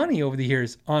a lot of money over the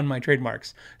years on my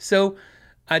trademarks. So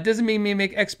it doesn't mean me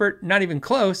make expert, not even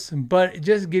close, but it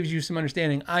just gives you some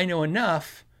understanding. I know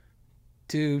enough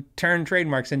to turn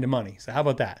trademarks into money. So how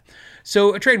about that?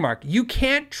 So a trademark, you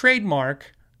can't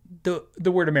trademark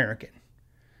the word American,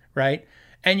 right?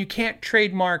 And you can't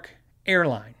trademark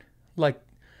airline.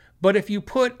 But if you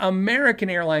put American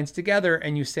Airlines together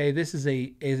and you say this is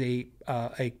a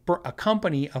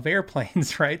company of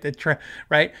airplanes, right?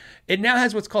 Right? It now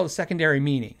has what's called a secondary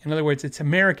meaning. In other words, it's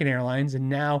American Airlines, and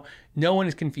now no one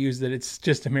is confused that it's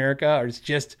just America or it's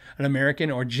just an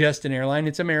American or just an airline.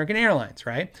 It's American Airlines,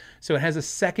 right? So it has a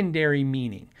secondary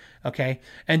meaning. Okay.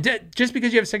 And just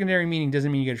because you have a secondary meaning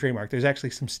doesn't mean you get a trademark. There's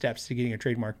actually some steps to getting a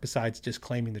trademark besides just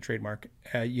claiming the trademark.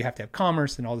 You have to have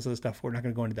commerce and all this other stuff. We're not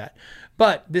going to go into that.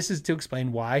 But this is to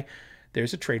explain why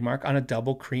there's a trademark on a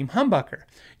double cream humbucker.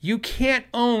 You can't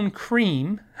own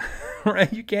cream,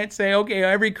 right? You can't say, okay,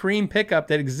 every cream pickup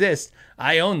that exists,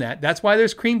 I own that. That's why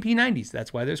there's cream P90s.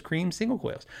 That's why there's cream single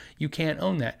coils. You can't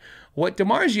own that. What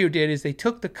DiMarzio did is they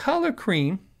took the color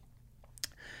cream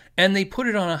and they put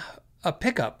it on a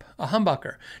pickup, a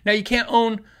humbucker. Now you can't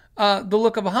own the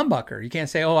look of a humbucker. You can't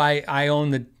say, oh, I own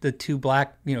the two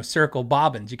black, circle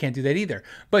bobbins. You can't do that either.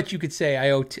 But you could say, I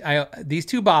own these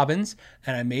two bobbins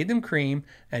and I made them cream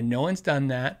and no one's done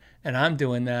that and I'm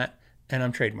doing that and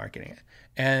I'm trademarking it.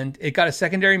 And it got a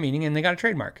secondary meaning and they got a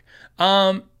trademark.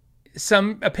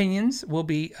 Some opinions will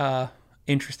be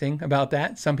interesting about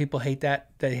that. Some people hate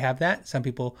that they have that. Some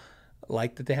people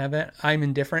like that they have that. I'm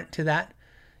indifferent to that.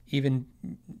 Even,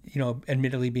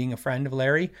 admittedly being a friend of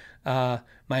Larry, my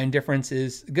indifference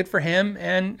is good for him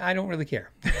and I don't really care.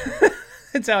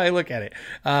 That's how I look at it.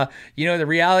 The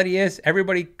reality is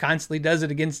everybody constantly does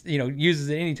it against, uses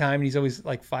it anytime and he's always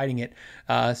like fighting it.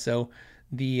 So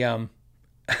that's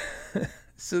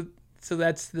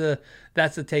the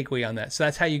takeaway on that. So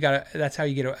that's how you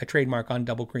get a trademark on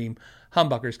double cream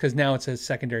humbuckers, because now it says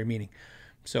secondary meaning.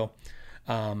 So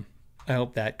I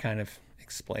hope that kind of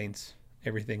explains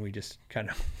everything we just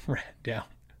kind of ran down.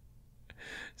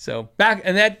 So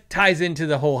and that ties into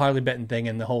the whole Harley Benton thing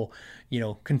and the whole,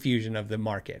 confusion of the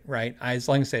market, right? As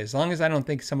long as I don't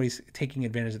think somebody's taking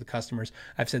advantage of the customers,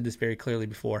 I've said this very clearly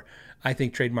before. I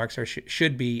think trademarks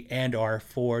should be and are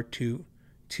for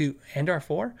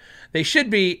they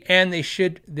should be, and they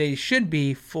should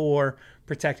be for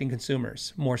protecting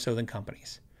consumers more so than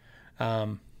companies.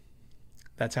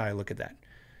 That's how I look at that.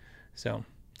 So.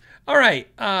 All right,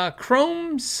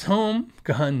 chromosome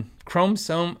gun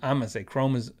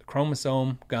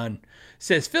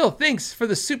says, Phil, thanks for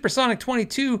the Supersonic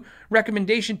 22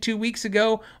 recommendation 2 weeks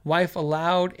ago. Wife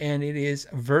allowed, and it is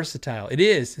versatile.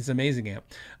 It's amazing amp.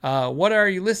 What are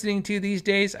you listening to these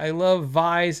days? I love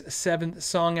Vi's 7th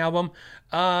song album.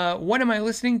 What am I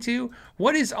listening to?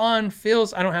 What is on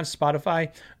Phil's? I don't have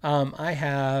Spotify. I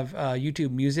have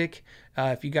YouTube Music.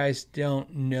 If you guys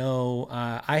don't know,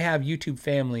 I have YouTube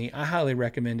Family. I highly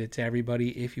recommend it to everybody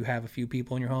if you have a few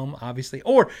people in your home, obviously.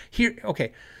 Or here,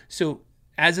 okay, so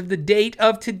as of the date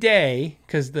of today,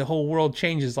 because the whole world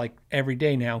changes like every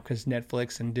day now because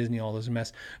Netflix and Disney, all those are a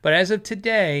mess. But as of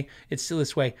today, it's still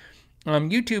this way.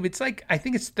 YouTube, it's like, I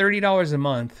think it's $30 a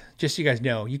month. Just so you guys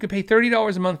know, you can pay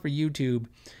 $30 a month for YouTube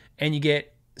and you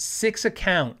get 6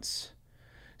 accounts.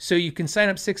 So you can sign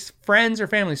up 6 friends or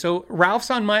family. So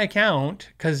Ralph's on my account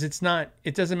because it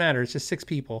doesn't matter. It's just 6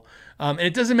 people. And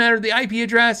it doesn't matter the IP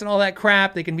address and all that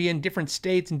crap. They can be in different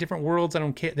states and different worlds. They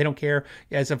don't care.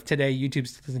 As of today, YouTube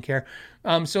still doesn't care.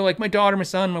 So like my daughter, my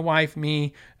son, my wife,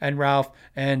 me, and Ralph.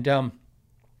 And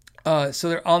so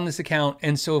they're on this account.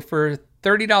 And so for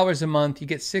 $30 a month, you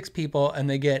get 6 people and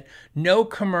they get no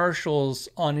commercials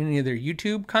on any of their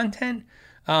YouTube content.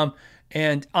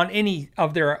 And on any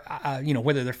of their,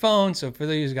 whether their phone. So for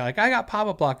those guys, like, I got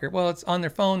pop-up blocker. Well, it's on their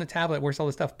phone, the tablet, works, all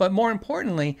this stuff. But more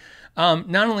importantly,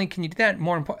 not only can you do that,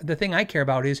 the thing I care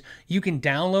about is you can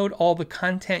download all the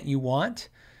content you want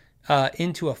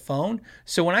into a phone.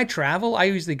 So when I travel, I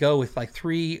usually go with like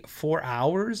 3-4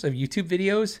 hours of YouTube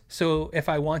videos. So if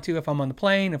I want to, if I'm on the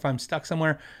plane, if I'm stuck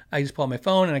somewhere, I just pull out my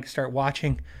phone and I can start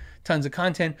watching tons of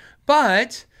content.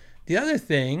 But the other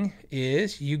thing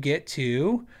is you get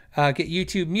to get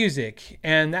YouTube Music,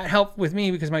 and that helped with me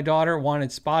because my daughter wanted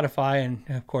Spotify, and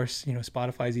of course,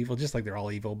 Spotify's evil, just like they're all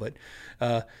evil. But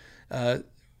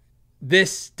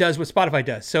this does what Spotify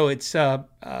does, so it's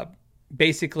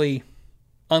basically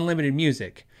unlimited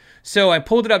music. So I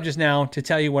pulled it up just now to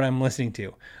tell you what I'm listening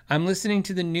to. I'm listening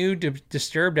to the new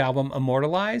Disturbed album,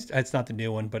 Immortalized. It's not the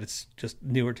new one, but it's just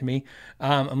newer to me.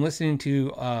 I'm listening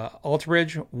to Alter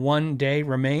Bridge, One Day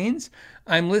Remains.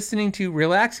 I'm listening to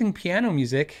relaxing piano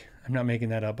music. I'm not making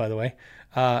that up, by the way.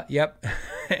 Yep.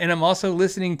 And I'm also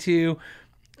listening to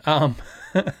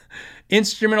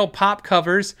instrumental pop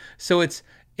covers. So it's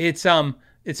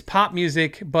pop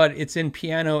music, but it's in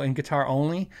piano and guitar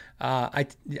only. I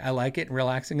like it,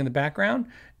 relaxing in the background.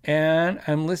 And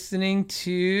I'm listening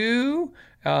to,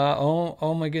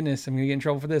 oh my goodness, I'm going to get in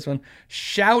trouble for this one.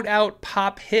 Shout Out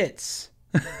Pop Hits.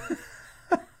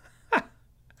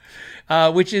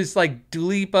 Which is like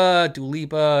Dua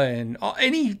Lipa, and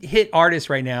any hit artist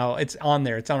right now. It's on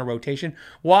there. It's on a rotation.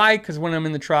 Why? Because when I'm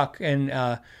in the truck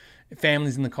and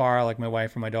family's in the car, like my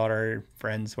wife or my daughter,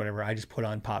 friends, whatever, I just put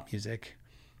on pop music.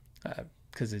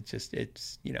 Because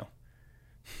it's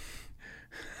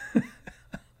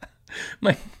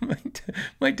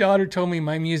my daughter told me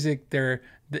my music that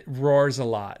roars a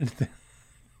lot.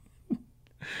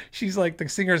 She's like, the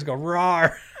singers go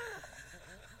roar.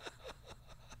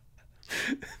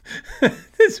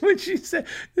 That's what she said.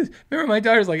 Remember, my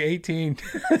daughter's like 18.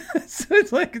 So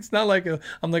it's not like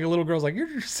I'm like a little girl's like,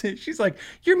 she's like,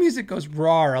 your music goes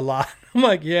raw a lot. I'm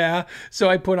like, yeah. So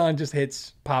I put on just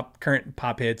current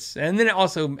pop hits. And then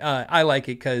also, I like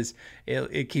it because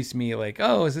it keeps me like,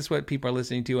 oh, is this what people are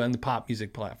listening to on the pop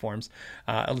music platforms?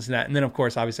 I listen to that. And then, of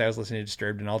course, obviously I was listening to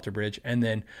Disturbed and Alter Bridge. And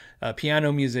then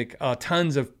piano music,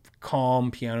 tons of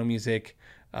calm piano music,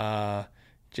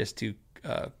 just to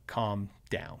calm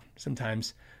down.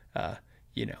 Sometimes,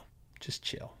 just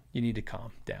chill. You need to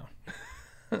calm down.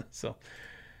 So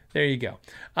there you go.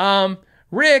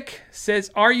 Rick says,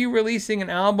 are you releasing an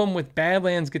album with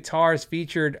Badlands guitars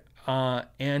featured,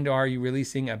 and are you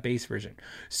releasing a bass version?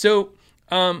 So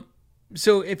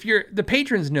if the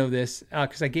patrons know this,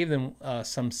 because I gave them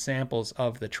some samples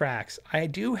of the tracks, I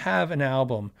do have an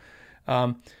album.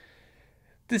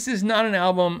 This is not an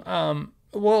album.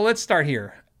 Well, let's start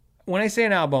here. When I say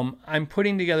an album, I'm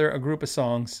putting together a group of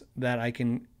songs that I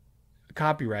can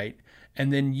copyright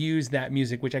and then use that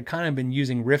music, which I've kind of been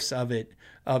using riffs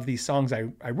of these songs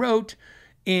I wrote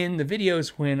in the videos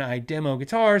when I demo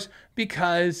guitars,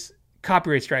 because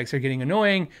copyright strikes are getting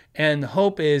annoying. And the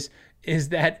hope is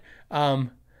that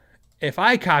if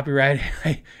I copyright,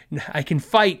 I can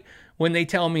fight when they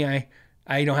tell me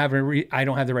I don't have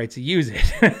the right to use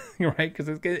it, right? Because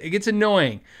it gets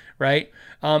annoying, right?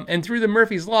 And through the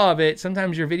Murphy's Law of it,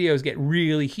 sometimes your videos get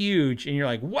really huge, and you're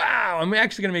like, "Wow, I'm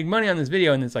actually going to make money on this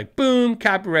video," and it's like, boom,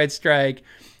 copyright strike.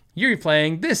 You're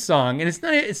playing this song, and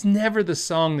it's never the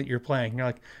song that you're playing. You're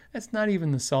like, that's not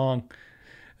even the song.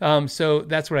 So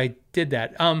that's what I did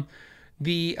that. I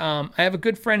have a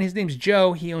good friend. His name's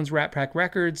Joe. He owns Rat Pack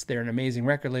Records. They're an amazing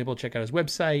record label. Check out his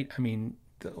website. I mean,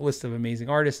 the list of amazing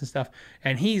artists and stuff.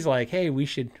 And he's like, hey, we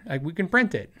can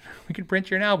print it. We can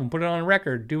print your album, put it on a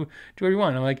record, do whatever you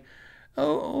want. I'm like,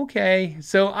 oh, okay.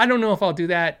 So I don't know if I'll do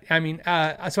that. I mean,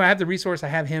 so I have the resource. I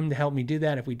have him to help me do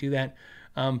that if we do that.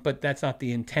 But that's not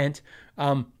the intent.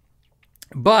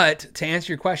 But to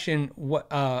answer your question, what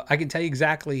I can tell you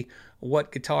exactly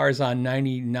what guitar is on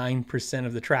 99%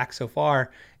 of the tracks so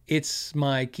far. It's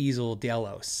my Kiesel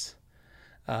Delos,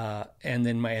 and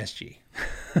then my SG.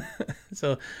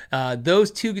 So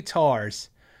those two guitars,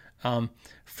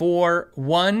 for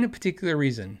one particular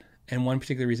reason and one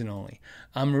particular reason only.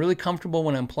 I'm really comfortable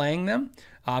when I'm playing them.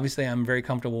 Obviously, I'm very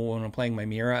comfortable when I'm playing my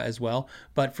Mira as well.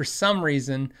 But for some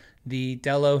reason, the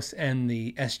Delos and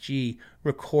the SG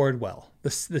record well.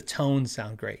 The tones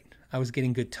sound great. I was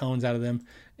getting good tones out of them,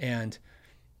 and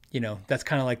that's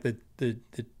kind of like the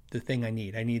thing I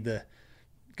need. I need the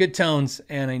good tones,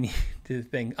 and I need the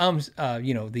thing.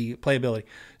 The playability.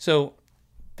 So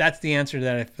that's the answer to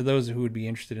that for those who would be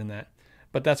interested in that.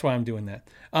 But that's why I'm doing that.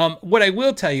 What I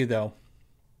will tell you though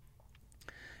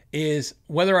is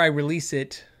whether I release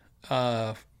it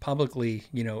publicly,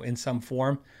 in some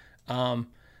form,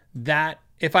 that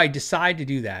if I decide to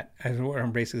do that, is what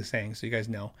I'm basically saying, so you guys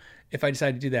know, if I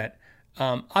decide to do that,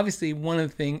 obviously one of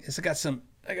the things is I got some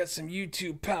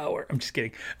YouTube power. I'm just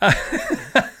kidding.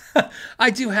 I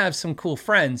do have some cool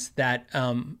friends that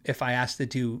if I asked to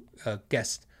do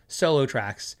guest solo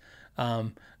tracks,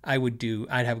 I'd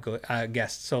have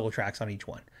guest solo tracks on each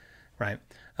one, right?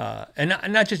 And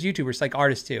not just YouTubers, like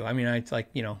artists too. I mean, it's like,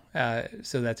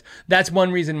 so that's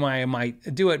one reason why I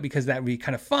might do it, because that would be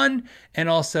kind of fun. And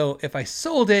also if I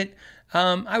sold it,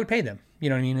 I would pay them, you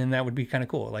know what I mean? And that would be kind of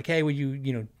cool. Like, hey, would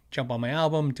you, jump on my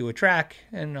album, do a track,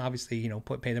 and obviously,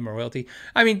 pay them a royalty.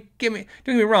 I mean, don't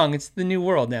get me wrong. It's the new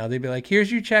world now. They'd be like,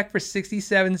 here's your check for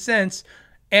 67 cents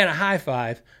and a high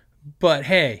five. But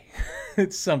hey,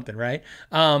 it's something, right?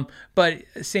 But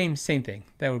same thing.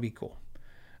 That would be cool.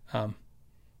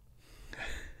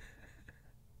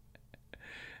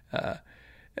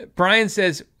 Brian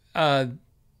says,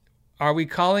 are we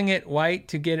calling it white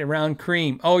to get around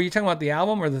cream? Oh, you're talking about the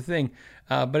album or the thing?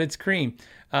 But it's cream.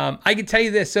 I can tell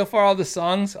you this. So far, all the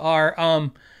songs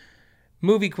are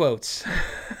movie quotes.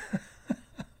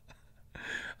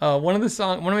 One of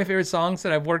my favorite songs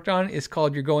that I've worked on is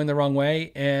called "You're Going the Wrong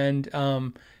Way,"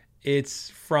 and it's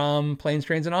from Planes,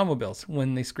 Trains, and Automobiles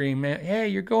when they scream, "Hey,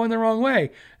 you're going the wrong way!"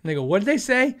 And they go, "What did they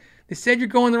say?" They said you're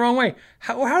going the wrong way.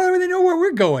 How do they know where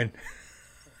we're going?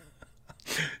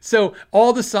 So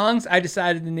all the songs, I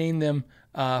decided to name them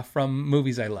from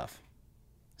movies I love.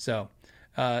 So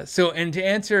and to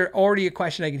answer already a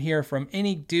question I can hear from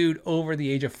any dude over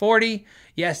the age of 40,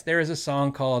 yes, there is a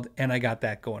song called "And I Got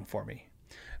That Going For Me."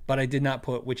 But I did not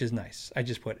put, which is nice. I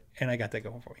just put, "And I Got That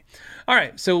Going For Me." All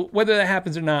right, so whether that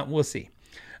happens or not, we'll see.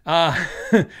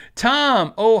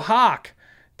 Tomahawk,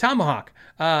 Tomahawk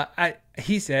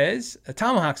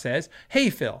says, "Hey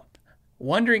Phil,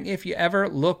 wondering if you ever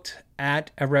looked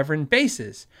at a Reverend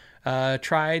basses.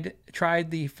 Tried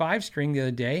the 5-string the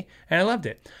other day, and I loved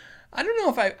it." I don't know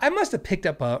if I must have picked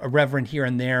up a Reverend here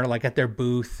and there, like at their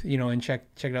booth, and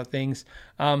checked out things.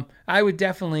 I would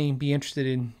definitely be interested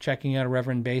in checking out a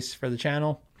Reverend bass for the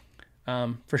channel,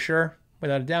 for sure,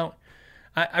 without a doubt.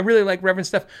 I really like Reverend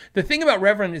stuff. The thing about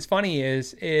Reverend is funny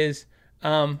is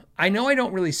I know I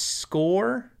don't really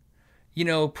score,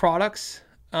 products.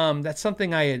 That's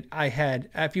something I had.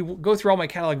 If you go through all my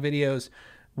catalog videos,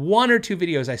 1 or 2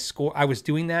 videos I was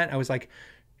doing that. I was like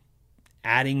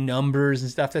adding numbers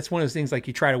and stuff. That's one of those things like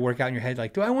you try to work out in your head,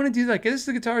 like, do I want to do like this?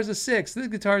 The guitar is a 6, this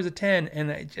guitar is a 10,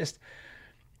 and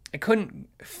I couldn't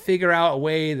figure out a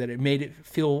way that it made it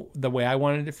feel the way I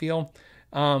wanted it to feel.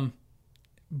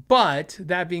 But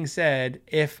that being said,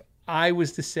 if I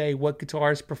was to say what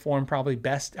guitars perform probably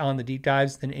best on the deep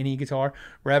dives than any guitar,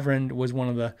 Reverend was one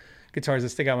of the guitars that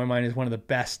stick out in my mind as one of the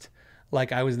best.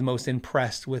 Like, I was the most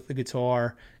impressed with the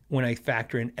guitar when I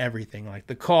factor in everything, like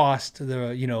the cost,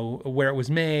 where it was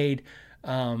made,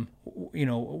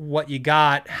 what you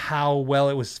got, how well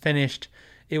it was finished.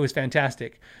 It was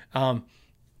fantastic. And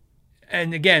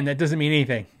again, that doesn't mean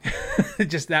anything.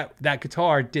 Just that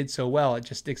guitar did so well. It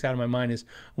just sticks out in my mind as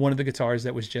one of the guitars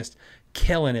that was just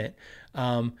killing it.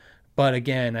 But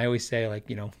again, I always say,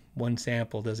 like, one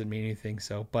sample doesn't mean anything.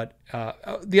 So, but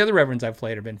the other Reverends I've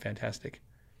played have been fantastic.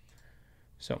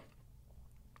 So,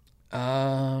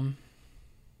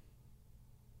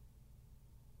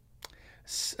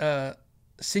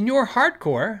 Senor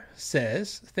Hardcore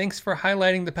says, "Thanks for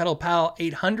highlighting the Pedal Pal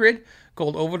 800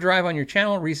 Gold Overdrive on your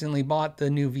channel. Recently bought the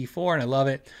new V4 and I love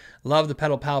it. Love the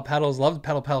Pedal Pal pedals. Love the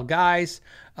Pedal Pal guys."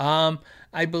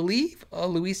 I believe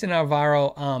Luisa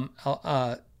Navarro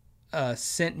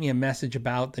sent me a message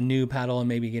about the new pedal and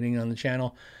maybe getting it on the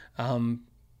channel.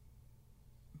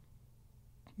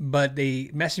 But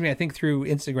they messaged me, I think, through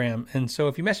Instagram. And so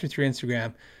if you message me through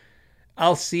Instagram,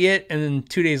 I'll see it. And then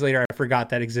 2 days later, I forgot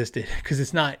that existed, because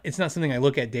it's not something I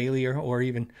look at daily or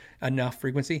even enough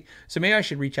frequency. So maybe I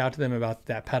should reach out to them about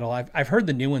that pedal. I've heard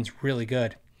the new one's really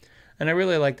good, and I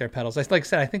really like their pedals. Like I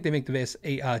said, I think they make the best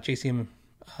JCM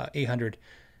 800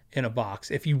 in a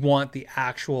box. If you want the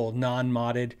actual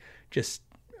non-modded, just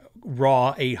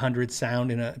raw 800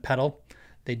 sound in a pedal,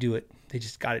 they do it. They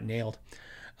just got it nailed.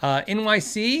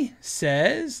 NYC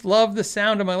says, love the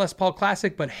sound of my Les Paul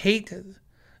Classic, but hate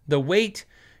the weight.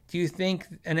 Do you think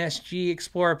an SG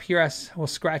Explorer PRS will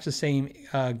scratch the same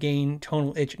gain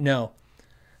tonal itch? No,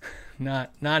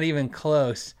 not even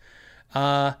close.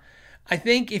 I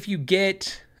think if you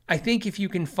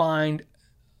can find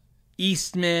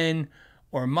Eastman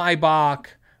or Maybach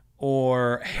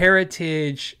or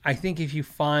Heritage, I think if you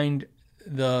find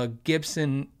the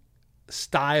Gibson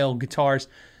style guitars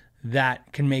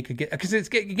that can make because it's,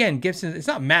 again, Gibson, it's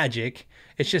not magic.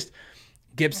 It's just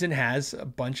Gibson has a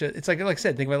bunch of, it's like I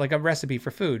said, think about like a recipe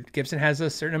for food. Gibson has a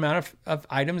certain amount of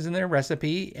items in their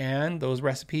recipe, and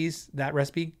that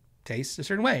recipe tastes a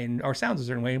certain way or sounds a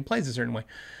certain way and plays a certain way.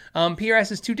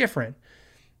 PRS is too different.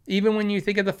 Even when you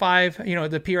think of the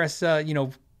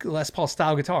PRS, Les Paul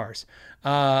style guitars,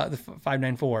 the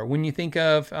 594. When you think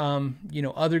of,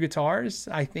 other guitars,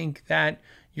 I think that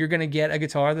you're going to get a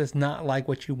guitar that's not like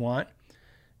what you want.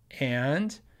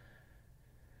 And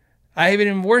I have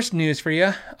even worse news for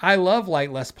you. I love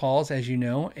light Les Pauls, as you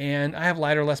know, and I have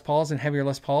lighter Les Pauls and heavier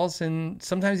Les Pauls, and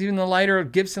sometimes even the lighter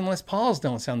Gibson Les Pauls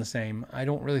don't sound the same. I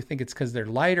don't really think it's because they're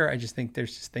lighter. I just think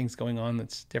there's just things going on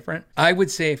that's different. I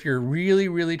would say if you're really,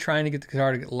 really trying to get the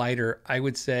guitar to get lighter, I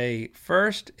would say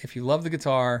first, if you love the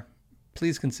guitar,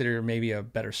 please consider maybe a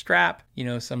better strap,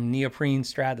 some neoprene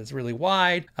strap that's really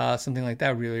wide, something like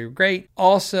that, really great.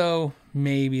 Also,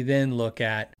 maybe then look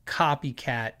at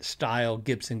copycat style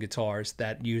Gibson guitars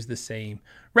that use the same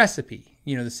recipe,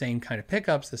 the same kind of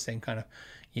pickups, the same kind of,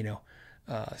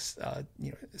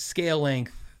 scale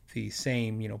length, the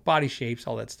same, body shapes,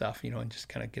 all that stuff, and just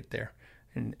kind of get there.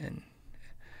 And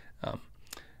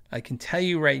I can tell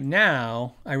you right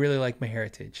now, I really like my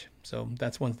Heritage. So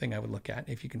that's one thing I would look at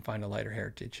if you can find a lighter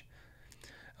Heritage.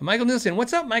 Michael Nielsen.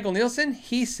 What's up, Michael Nielsen?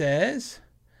 He says,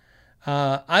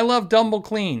 I love Dumble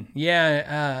Clean.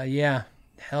 Yeah.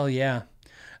 Hell yeah.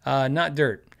 Not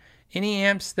dirt. Any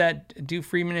amps that do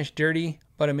Freemanish dirty,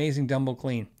 but amazing Dumble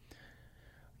Clean?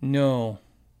 No.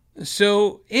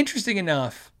 So interesting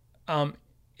enough,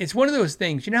 it's one of those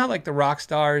things, how like the rock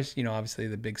stars, obviously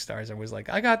the big stars are always like,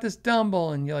 I got this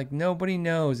Dumble, and you're like, nobody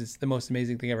knows. It's the most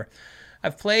amazing thing ever.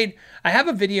 I have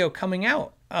a video coming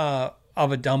out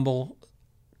of a Dumble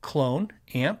clone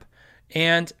amp.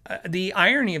 And the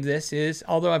irony of this is,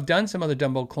 although I've done some other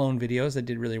Dumble clone videos that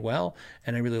did really well,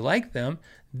 and I really like them,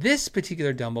 this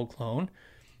particular Dumble clone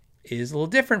is a little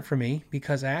different for me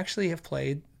because I actually have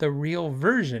played the real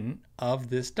version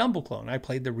of this Dumble clone. I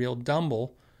played the real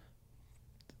Dumble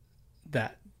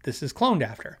that this is cloned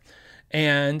after.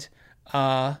 And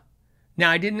now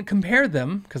I didn't compare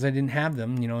them because I didn't have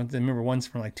them. I remember one's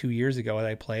from like 2 years ago that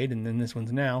I played, and then this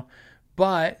one's now.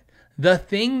 But the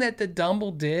thing that the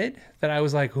Dumble did that I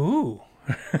was like, ooh,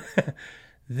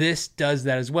 this does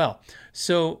that as well.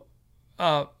 So,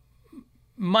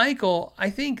 Michael, I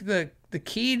think the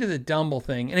key to the Dumble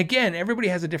thing, and again, everybody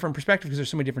has a different perspective because there's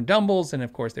so many different Dumbles, and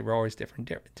of course they were always different.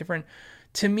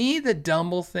 To me, the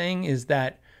Dumble thing is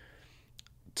that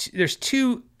there's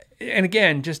two, and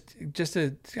again, just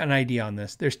an idea on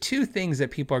this. There's two things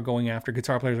that people are going after,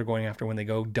 guitar players are going after when they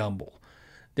go Dumble.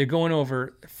 They're going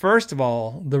over, first of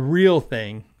all, the real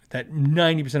thing that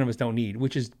 90% of us don't need,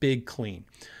 which is big clean.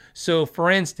 So,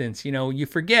 for instance, you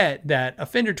forget that a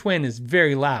Fender Twin is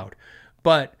very loud,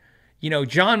 but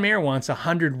John Mayer wants a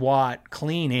 100-watt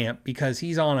clean amp because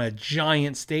he's on a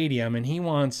giant stadium and he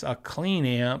wants a clean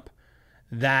amp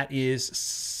that is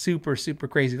super, super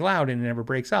crazy loud and it never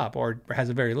breaks up or has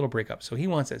a very little breakup. So he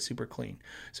wants that super clean.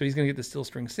 So he's going to get the Steel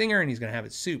String Singer and he's going to have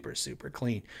it super, super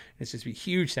clean. It's just be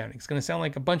huge sounding. It's going to sound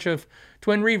like a bunch of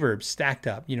twin reverbs stacked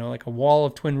up, like a wall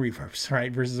of twin reverbs,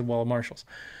 right? Versus a wall of Marshalls.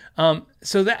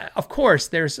 So that, of course,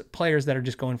 there's players that are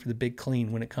just going for the big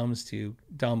clean when it comes to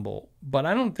Dumble, but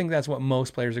I don't think that's what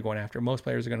most players are going after. Most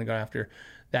players are going to go after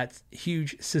that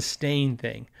huge sustain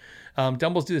thing.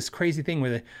 Dumbles do this crazy thing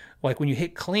with it. Like when you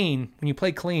hit clean, when you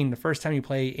play clean, the first time you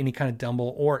play any kind of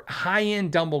Dumble or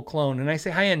high-end Dumble clone, and I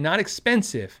say high-end, not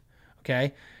expensive,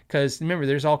 okay? Because remember,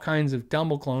 there's all kinds of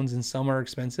Dumble clones, and some are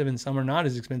expensive and some are not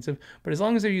as expensive. But as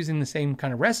long as they're using the same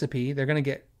kind of recipe, they're going to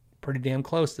get pretty damn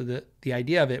close to the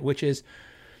idea of it, which is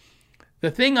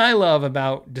the thing I love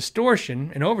about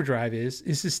distortion and overdrive is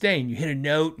sustain. You hit a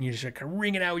note and you just like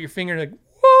ring it out with your finger, like,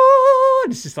 whoa!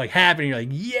 It's just like happening. You're like,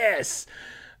 yes!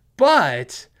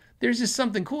 But there's just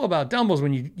something cool about Dumbles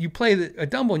when you play a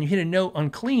Dumble and you hit a note on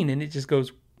clean and it just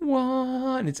goes,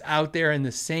 whoa, and it's out there and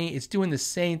it's doing the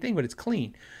same thing, but it's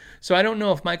clean. So I don't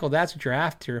know if, Michael, that's what you're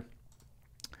after.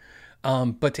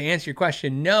 But to answer your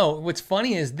question, no. What's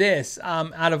funny is this,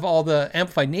 out of all the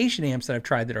Amplified Nation amps that I've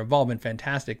tried that have all been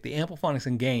fantastic, the Ampliphonics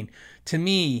and Gain, to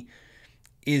me,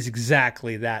 is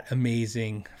exactly that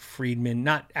amazing Friedman,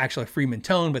 not actually a Friedman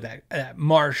tone, but that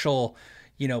Marshall,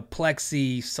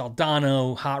 plexi,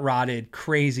 Soldano, hot rodded,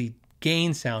 crazy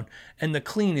gain sound. And the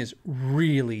clean is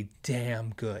really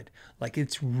damn good. Like,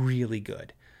 it's really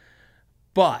good.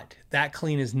 But that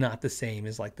clean is not the same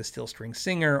as like the Steel String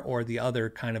Singer or the other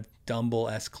kind of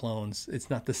Dumble-esque clones. It's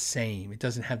not the same. It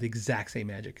doesn't have the exact same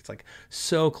magic. It's like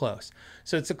so close.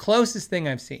 So it's the closest thing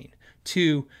I've seen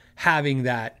to having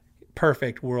that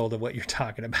perfect world of what you're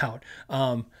talking about.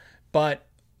 But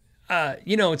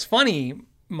it's funny,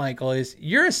 Michael, is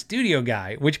you're a studio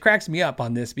guy, which cracks me up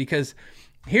on this, because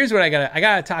here's what I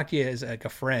gotta talk to you as like a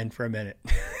friend for a minute.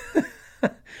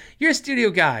 You're a studio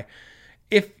guy.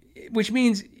 Which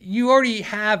means you already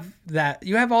have that.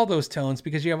 You have all those tones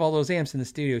because you have all those amps in the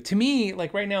studio. To me,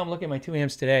 like right now, I'm looking at my 2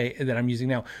 amps today that I'm using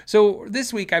now. So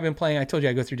this week I've been playing, I told you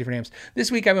I go through different amps.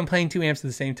 This week I've been playing 2 amps at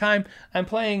the same time. I'm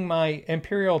playing my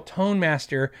Imperial Tone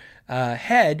Master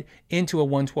head into a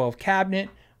 112 cabinet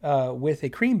with a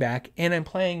creamback, and I'm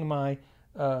playing my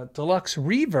Deluxe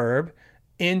Reverb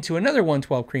into another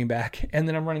 112 creamback, and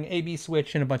then I'm running A/B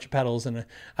switch and a bunch of pedals, and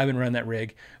I've been running that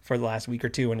rig for the last week or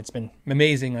two, and it's been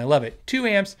amazing. I love it. 2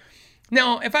 amps.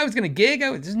 Now, if I was going to gig,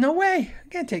 there's no way I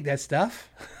can't take that stuff,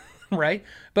 right?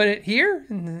 But here,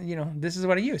 this is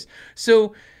what I use.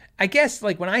 So I guess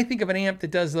like when I think of an amp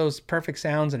that does those perfect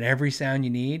sounds and every sound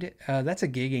you need, that's a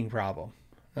gigging problem.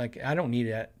 Like I don't need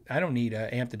an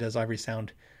amp that does every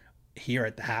sound here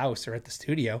at the house or at the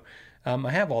studio.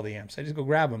 I have all the amps. I just go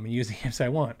grab them and use the amps I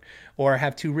want, or I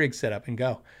have 2 rigs set up and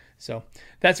go. So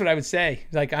that's what I would say.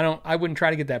 Like I wouldn't try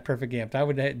to get that perfect amp. I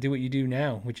would do what you do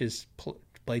now, which is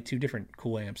play 2 different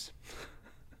cool amps,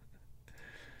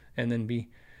 and then be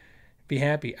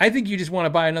happy. I think you just want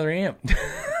to buy another amp.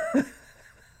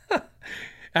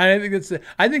 And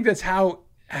I think that's how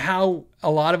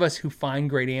a lot of us who find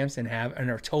great amps and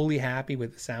are totally happy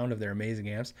with the sound of their amazing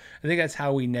amps, I think that's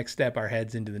how we next step our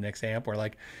heads into the next amp. We're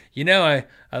like, I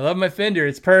love my Fender,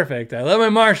 it's perfect. I love my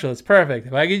Marshall, it's perfect.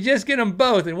 If I could just get them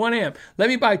both in one amp, let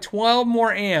me buy 12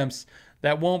 more amps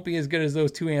that won't be as good as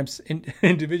those 2 amps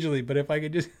individually. But if I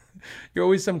could just, you're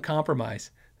always some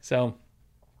compromise. So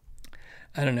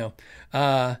I don't know.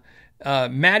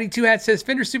 Maddie Two Hat says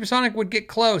Fender Supersonic would get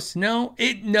close. No,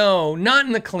 not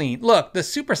in the clean. Look, the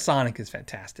Supersonic is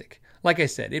fantastic. Like I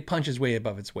said, it punches way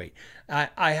above its weight.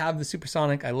 I have the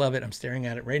Supersonic. I love it. I'm staring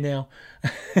at it right now.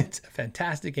 It's a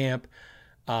fantastic amp.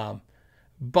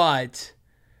 But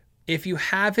if you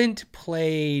haven't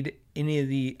played any of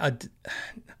the,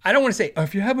 I don't want to say,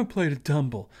 if you haven't played a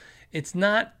Dumble, it's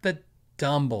not the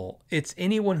Dumble. It's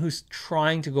anyone who's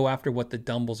trying to go after what the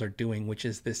Dumbles are doing, which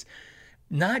is this,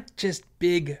 not just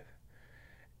big,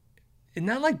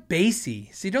 not like bassy.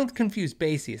 See, don't confuse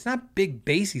bassy. It's not big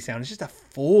bassy sound. It's just a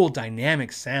full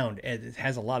dynamic sound. It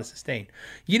has a lot of sustain.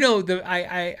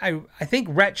 I think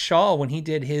Rhett Shaw, when he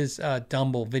did his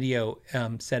Dumble video,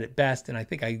 said it best, and I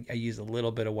think I used a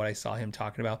little bit of what I saw him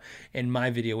talking about in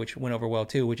my video, which went over well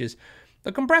too, which is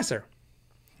the compressor,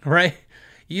 right?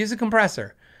 You use a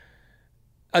compressor.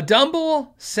 A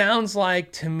Dumble sounds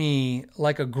like, to me,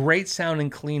 like a great sounding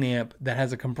clean amp that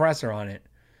has a compressor on it,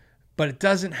 but it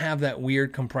doesn't have that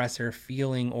weird compressor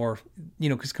feeling, or,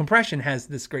 because compression has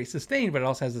this great sustain, but it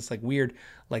also has this like weird,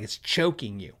 like it's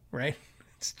choking you, right?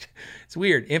 It's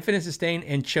weird. Infinite sustain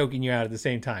and choking you out at the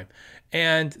same time.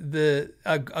 And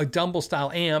a Dumble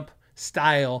style amp,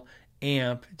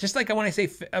 just like when I say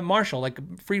a Marshall, like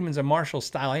Friedman's a Marshall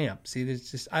style amp. See,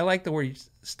 I like the word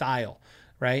style.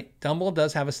 Right? Dumble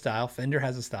does have a style. Fender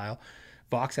has a style.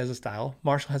 Vox has a style.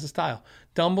 Marshall has a style.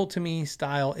 Dumble, to me,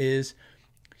 style is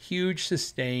huge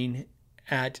sustain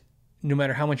at no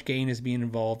matter how much gain is being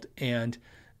involved. And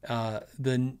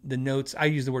the notes, I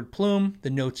use the word plume. The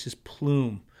notes just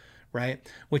plume,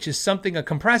 right? Which is something a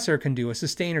compressor can do, a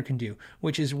sustainer can do.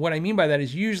 Which is what I mean by that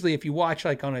is usually if you watch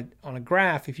like on a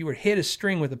graph, if you were to hit a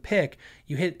string with a pick,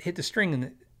 you hit the string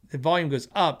and the volume goes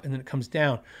up and then it comes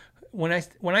down. When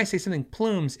I say something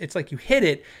plumes, it's like you hit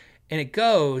it and it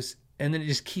goes and then it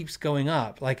just keeps going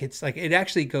up. Like it's like it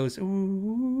actually goes,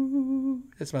 ooh,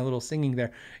 that's my little singing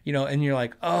there, and you're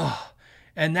like, oh,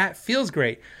 and that feels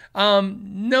great.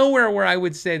 Nowhere where I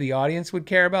would say the audience would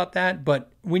care about that,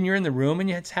 but when you're in the room and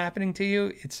it's happening to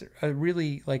you, it's a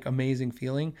really like amazing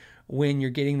feeling when you're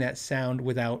getting that sound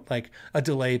without like a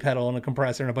delay pedal and a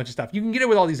compressor and a bunch of stuff. You can get it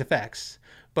with all these effects.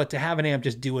 But to have an amp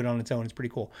just do it on its own is pretty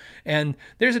cool. And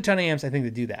there's a ton of amps, I think,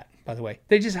 that do that, by the way.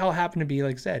 They just all happen to be,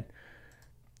 like I said,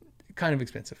 kind of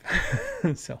expensive.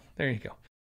 So there you go.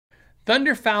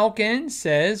 Thunder Falcon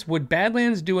says, would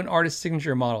Badlands do an artist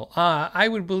signature model? I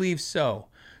would believe so.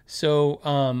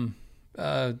 So,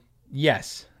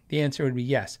 yes. The answer would be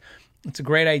yes. It's a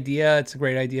great idea. It's a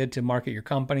great idea to market your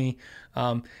company. You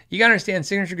got to understand,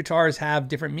 signature guitars have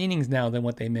different meanings now than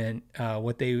what they meant,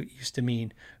 what they used to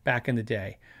mean back in the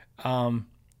day.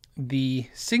 The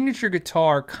signature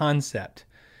guitar concept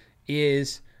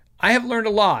is, I have learned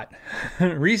a lot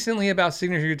recently about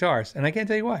signature guitars, and I can't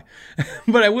tell you why,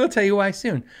 but I will tell you why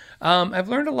soon. I've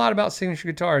learned a lot about signature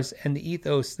guitars and the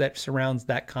ethos that surrounds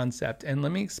that concept. And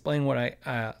let me explain what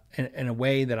in a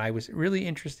way that I was really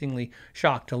interestingly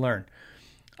shocked to learn.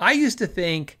 I used to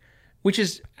think, which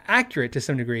is accurate to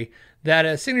some degree, that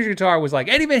a signature guitar was like,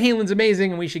 Eddie Van Halen's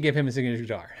amazing and we should give him a signature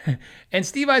guitar. And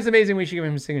Steve Vai's amazing, we should give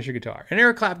him a signature guitar. And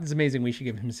Eric Clapton's amazing, we should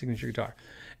give him a signature guitar.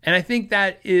 And I think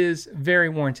that is very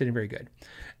warranted and very good.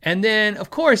 And then, of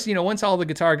course, once all the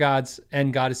guitar gods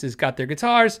and goddesses got their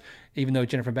guitars, even though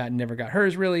Jennifer Batten never got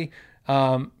hers really,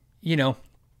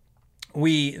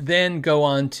 we then go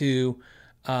on to,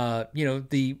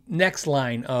 the next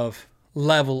line of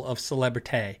level of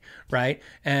celebrity, right?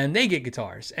 And they get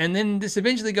guitars. And then this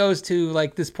eventually goes to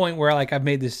like this point where, like I've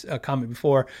made this comment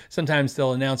before, sometimes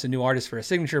they'll announce a new artist for a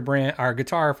signature brand, or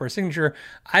guitar for a signature.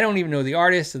 I don't even know the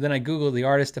artist. So then I Google the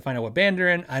artist to find out what band they're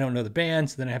in. I don't know the band.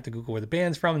 So then I have to Google where the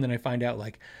band's from. And then I find out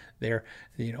like they're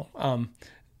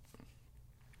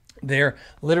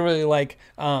literally like,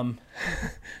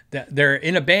 they're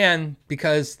in a band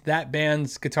because that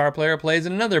band's guitar player plays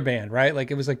in another band, right?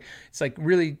 Like it's like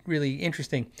really, really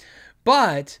interesting.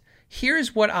 But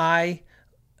here's what I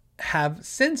have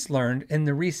since learned in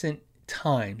the recent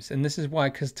times. And this is why,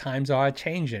 because times are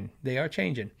changing. They are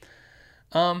changing.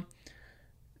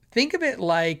 Think of it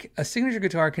like a signature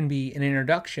guitar can be an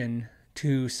introduction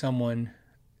to someone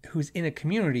who's in a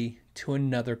community to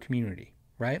another community,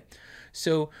 right?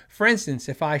 So, for instance,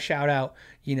 if I shout out,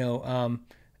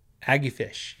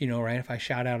 Aggiefish, right? If I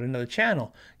shout out another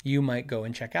channel, you might go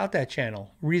and check out that channel.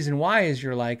 Reason why is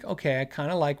you're like, okay, I kind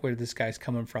of like where this guy's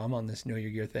coming from on this Know Your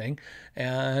Gear thing.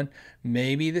 And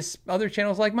maybe this other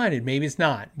channel is like-minded. Maybe it's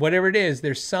not. Whatever it is,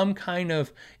 there's some kind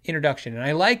of introduction. And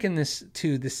I liken this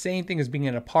to the same thing as being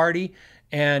at a party.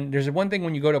 And there's one thing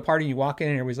when you go to a party and you walk in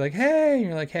and everybody's like, hey, and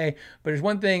you're like, hey. But there's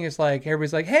one thing, it's like,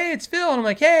 everybody's like, hey, it's Phil. And I'm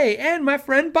like, hey, and my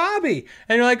friend Bobby.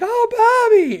 And you're like, oh,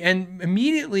 Bobby. And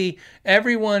immediately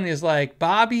everyone is like,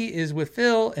 Bobby is with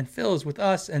Phil and Phil is with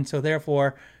us. And so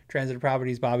therefore, Transitive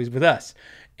Properties, Bobby's with us.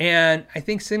 And I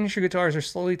think signature guitars are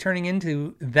slowly turning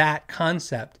into that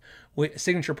concept, with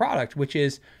signature product, which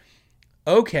is,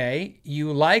 okay,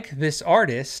 you like this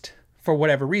artist for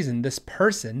whatever reason, this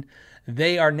person.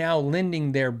 They are now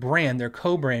lending their brand, they're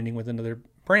co-branding with another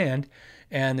brand,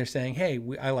 and they're saying, hey,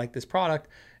 I like this product,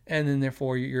 and then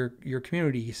therefore your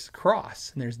communities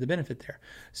cross, and there's the benefit there.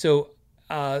 So,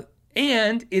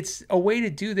 and it's a way to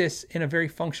do this in a very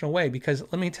functional way, because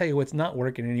let me tell you what's not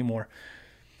working anymore.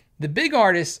 The big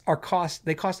artists cost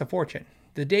a fortune.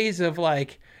 The days of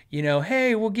like,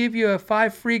 hey, we'll give you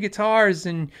 5 free guitars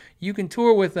and you can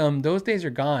tour with them. Those days are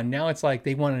gone. Now it's like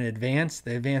they want an advance.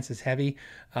 The advance is heavy.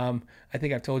 I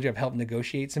think I've told you I've helped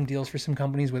negotiate some deals for some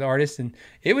companies with artists, and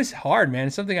it was hard, man.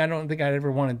 It's something I don't think I'd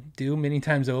ever want to do many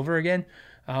times over again.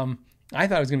 I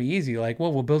thought it was going to be easy. Like,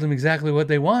 well, we'll build them exactly what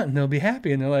they want and they'll be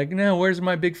happy. And they're like, no, where's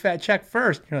my big fat check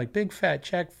first? You're like, big fat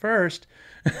check first?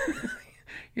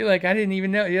 You're like, I didn't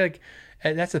even know. You're like,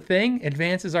 that's a thing.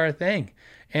 Advances are a thing.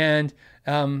 And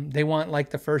they want like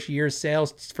the first 2 years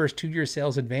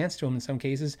sales advanced to them in some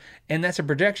cases. And that's a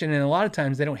projection. And a lot of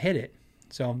times they don't hit it.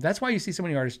 So that's why you see so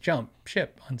many artists jump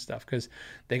ship on stuff, because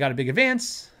they got a big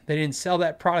advance. They didn't sell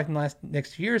that product in the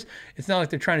next 2 years. It's not like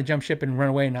they're trying to jump ship and run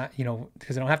away, not,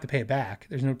 because they don't have to pay it back.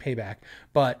 There's no payback,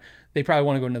 but they probably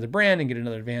want to go to another brand and get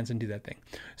another advance and do that thing.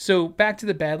 So back to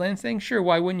the Badlands thing. Sure.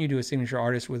 Why wouldn't you do a signature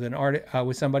artist with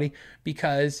with somebody?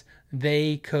 Because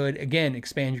they could, again,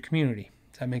 expand your community.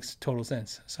 That makes total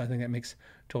sense. So I think that makes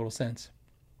total sense.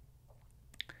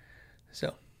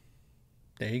 So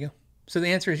there you go. So the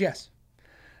answer is yes.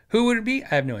 Who would it be?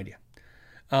 I have no idea.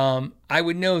 I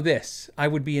would know this. I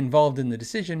would be involved in the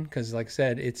decision because, like I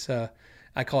said, it's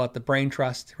I call it the brain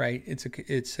trust, right?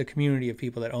 It's a community of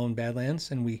people that own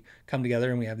Badlands, and we come together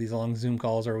and we have these long Zoom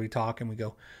calls, or we talk and we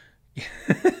go,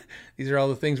 these are all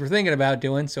the things we're thinking about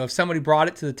doing. So if somebody brought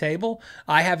it to the table,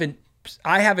 I haven't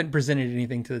presented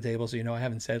anything to the table. So, I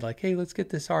haven't said like, hey, let's get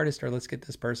this artist or let's get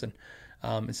this person.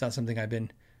 It's not something I've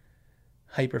been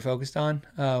hyper focused on.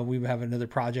 We have another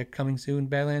project coming soon,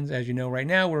 Badlands. As you know, right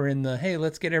now we're in the, hey,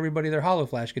 let's get everybody their hollow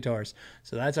flash guitars.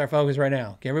 So that's our focus right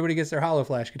now. Everybody gets their hollow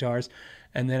flash guitars.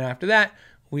 And then after that,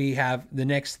 we have the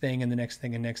next thing and the next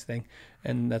thing and next thing,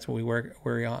 and that's what we work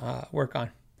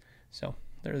on. So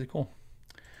they're really cool.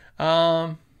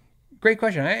 Great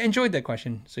question. I enjoyed that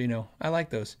question. So, I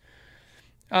like those.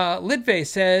 Lidvey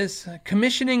says,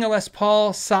 commissioning a Les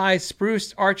Paul size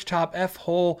spruce archtop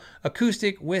F-hole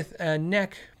acoustic with a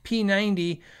neck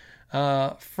P90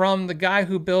 from the guy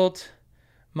who built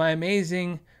my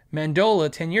amazing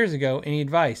Mandola 10 years ago. Any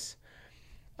advice?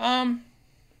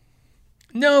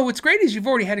 No, what's great is you've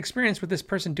already had experience with this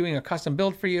person doing a custom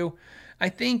build for you. I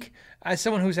think as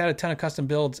someone who's had a ton of custom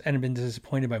builds and have been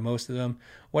disappointed by most of them,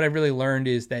 what I've really learned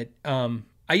is that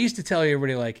I used to tell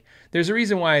everybody, like, there's a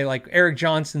reason why, like, Eric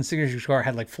Johnson's signature guitar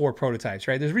had like 4 prototypes,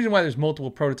 right? There's a reason why there's multiple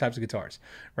prototypes of guitars,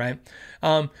 right?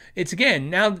 It's, again,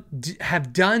 now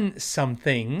have done some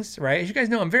things, right? As you guys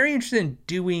know, I'm very interested in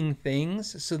doing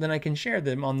things so then I can share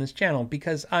them on this channel,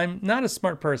 because I'm not a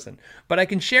smart person, but I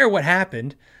can share what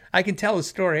happened. I can tell a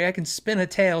story. I can spin a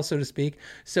tale, so to speak.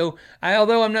 So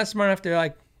although I'm not smart enough to,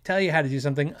 like, tell you how to do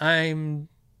something, I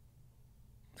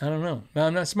don't know.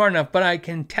 I'm not smart enough, but I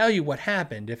can tell you what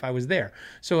happened if I was there.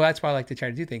 So that's why I like to try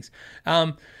to do things.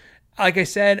 Like I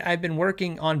said, I've been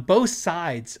working on both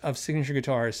sides of signature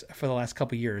guitars for the last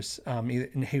couple of years,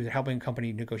 either helping a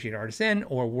company negotiate artists in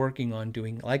or working on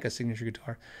doing like a signature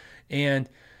guitar. And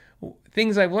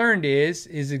things I've learned is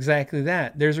exactly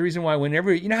that. There's a reason why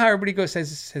whenever, you know how everybody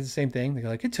says the same thing? They're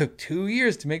like, it took 2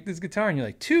 years to make this guitar. And you're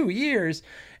like, 2 years?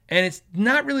 And it's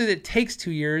not really that it takes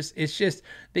 2 years. It's just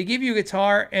they give you a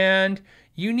guitar and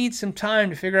you need some time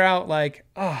to figure out, like,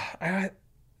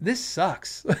 this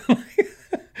sucks.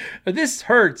 Or this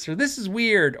hurts, or this is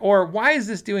weird, or why is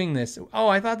this doing this? Oh,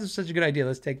 I thought this was such a good idea.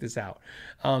 Let's take this out.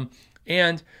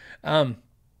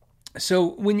 So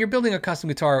when you're building a custom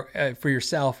guitar for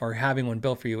yourself or having one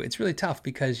built for you, it's really tough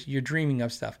because you're dreaming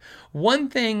of stuff. One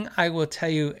thing I will tell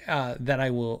you that I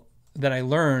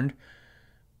learned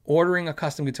ordering a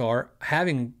custom guitar,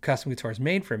 having custom guitars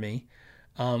made for me,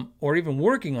 or even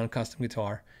working on a custom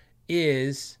guitar,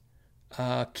 is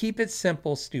keep it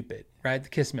simple, stupid, right? The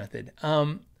KISS method.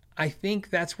 I think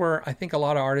that's where I think a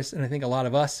lot of artists, and I think a lot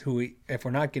of us who, if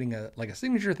we're not getting a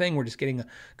signature thing, we're just getting a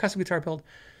custom guitar build.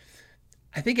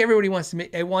 I think everybody wants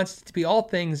it to be all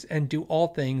things and do all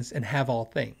things and have all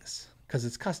things because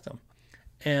it's custom.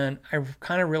 And I've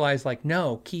kind of realized, like,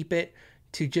 no, keep it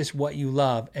to just what you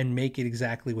love and make it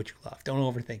exactly what you love. Don't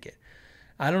overthink it.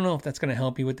 I don't know if that's going to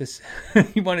help you with this.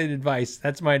 You wanted advice.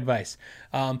 That's my advice.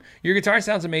 Your guitar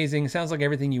sounds amazing. It sounds like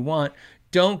everything you want.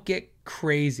 Don't get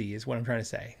crazy is what I'm trying to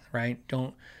say, right?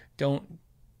 Don't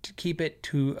keep it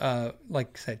to, like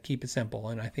I said, keep it simple.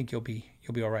 And I think you'll be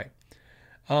all right.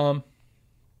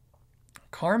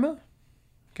 Karma.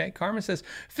 Okay. Karma says,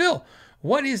 Phil,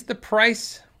 what is the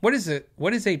price? What is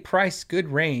a price good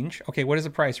range? Okay. What is a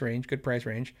price range? Good price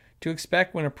range to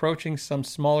expect when approaching some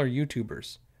smaller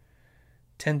YouTubers?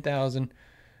 10,000.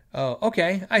 Oh,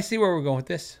 okay. I see where we're going with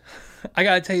this. I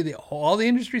got to tell you all the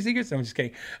industry secrets. No, I'm just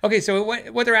kidding. Okay. So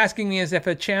what they're asking me is if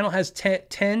a channel has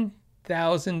 10,000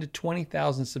 to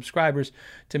 20,000 subscribers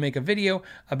to make a video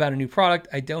about a new product.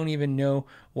 I don't even know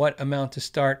what amount to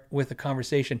start with a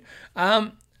conversation.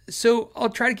 So I'll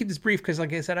try to keep this brief because,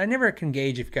 like I said, I never can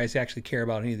gauge if you guys actually care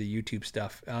about any of the YouTube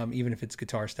stuff, even if it's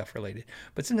guitar stuff related.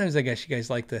 But sometimes I guess you guys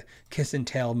like the kiss and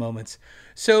tell moments.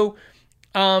 So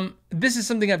this is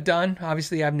something I've done.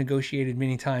 Obviously, I've negotiated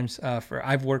many times.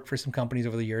 I've worked for some companies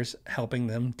over the years, helping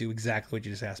them do exactly what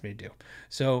you just asked me to do.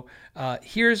 So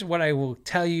here's what I will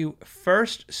tell you.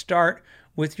 First, start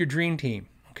with your dream team.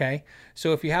 Okay.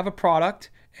 So if you have a product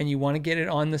and you want to get it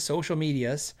on the social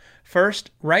medias,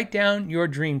 first write down your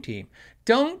dream team.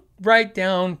 Don't write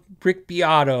down Rick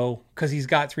Beato because he's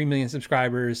got 3 million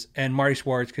subscribers and Marty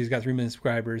Schwartz because he's got 3 million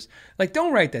subscribers. Like,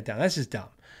 don't write that down. That's just dumb.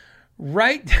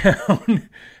 Write down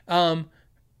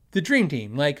the dream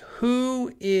team. Like,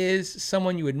 who is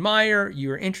someone you admire,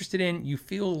 you're interested in, you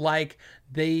feel like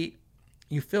you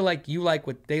like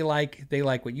what they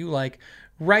like what you like.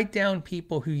 Write down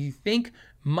people who you think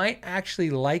might actually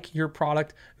like your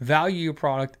product, value your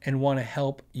product, and want to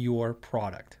help your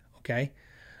product. Okay?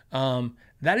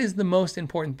 That is the most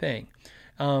important thing.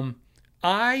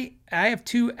 I have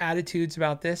two attitudes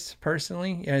about this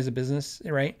personally as a business,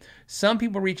 right? Some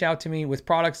people reach out to me with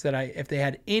products that if they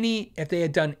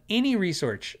had done any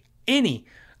research,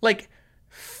 like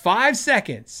 5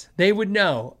 seconds, they would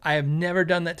know I have never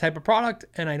done that type of product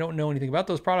and I don't know anything about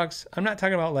those products. I'm not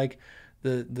talking about like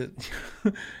the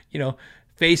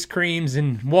face creams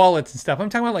and wallets and stuff. I'm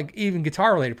talking about like even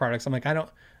guitar related products. I'm like, I don't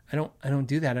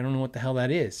do that. I don't know what the hell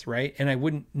that is, right? And I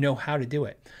wouldn't know how to do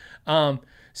it.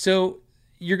 So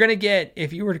you're going to get,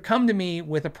 if you were to come to me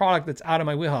with a product that's out of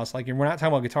my wheelhouse, like we're not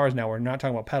talking about guitars now, we're not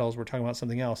talking about pedals, we're talking about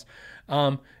something else.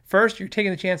 First, you're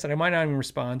taking the chance that I might not even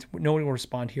respond. Nobody will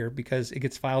respond here because it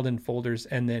gets filed in folders.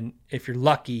 And then if you're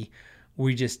lucky,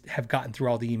 we just have gotten through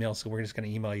all the emails. So we're just going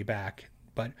to email you back.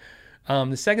 But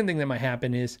the second thing that might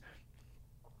happen is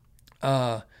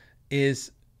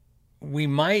we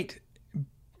might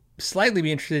slightly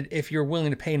be interested if you're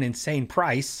willing to pay an insane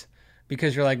price,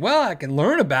 because you're like, well, I can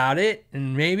learn about it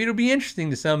and maybe it'll be interesting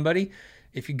to somebody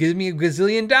if you give me $1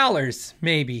 gazillion,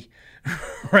 maybe.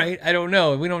 Right? I don't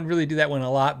know. We don't really do that one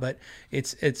a lot, but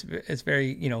it's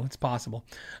very, it's possible.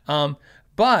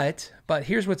 But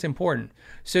here's what's important.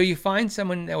 So you find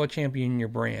someone that will champion your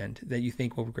brand that you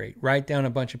think will be great. Write down a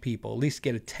bunch of people, at least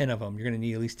get 10 of them. You're going to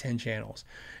need at least 10 channels,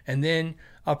 and then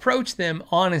approach them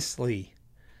honestly.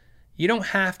 You don't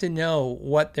have to know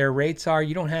what their rates are.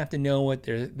 You don't have to know what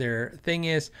their thing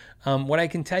is. What I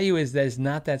can tell you is that it's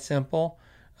not that simple.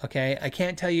 Okay, I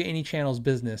can't tell you any channel's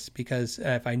business because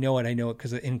if I know it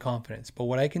because of confidence. But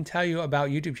what I can tell you about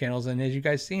YouTube channels, and as you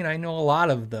guys seen, I know a lot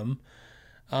of them.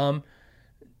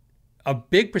 A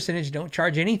big percentage don't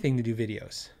charge anything to do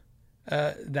videos.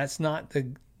 That's not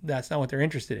what they're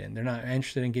interested in. They're not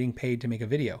interested in getting paid to make a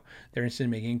video. They're interested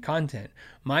in making content.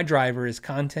 My driver is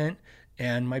content,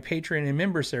 and my Patreon and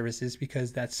member services,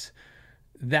 because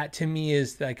that to me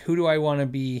is like, who do I want to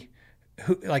be?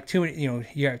 Too many,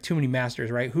 you have too many masters,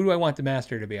 right? Who do I want the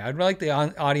master to be? I'd like the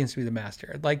audience to be the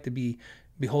master. I'd like to be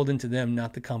beholden to them,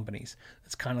 not the companies.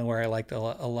 That's kind of where I like to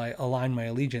align my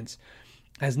allegiance.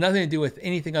 It has nothing to do with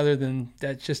anything other than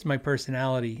that's just my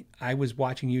personality. I was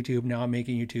watching YouTube, now I'm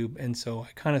making YouTube, and so I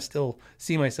kind of still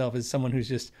see myself as someone who's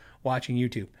just watching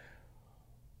YouTube.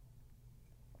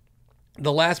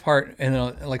 The last part, and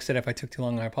like I said, if I took too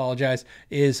long, I apologize,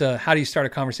 is how do you start a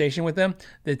conversation with them?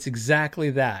 That's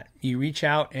exactly that. You reach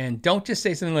out and don't just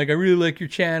say something like, I really like your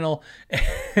channel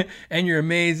and you're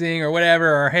amazing or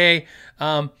whatever, or hey,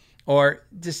 or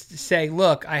just say,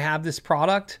 look, I have this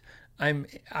product.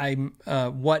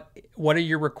 What are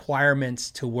your requirements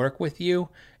to work with you,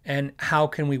 and how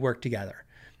can we work together?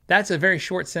 That's a very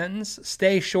short sentence.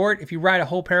 Stay short. If you write a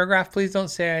whole paragraph, please don't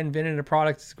say I invented a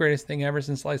product. It's the greatest thing ever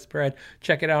since sliced bread.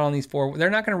 Check it out on these 4. They're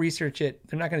not going to research it.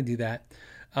 They're not going to do that.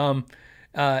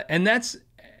 And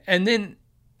then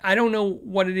I don't know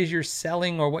what it is you're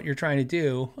selling or what you're trying to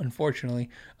do, unfortunately.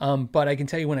 But I can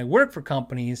tell you, when I work for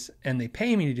companies and they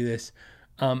pay me to do this,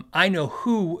 I know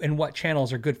who and what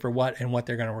channels are good for what and what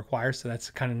they're going to require. So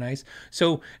that's kind of nice.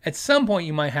 So at some point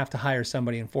you might have to hire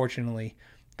somebody, unfortunately,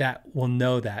 that will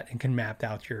know that and can map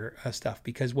out your stuff,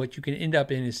 because what you can end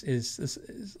up in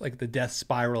is like the death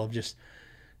spiral of just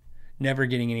never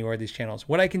getting anywhere with these channels.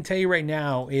 What I can tell you right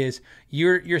now is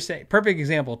you're saying, perfect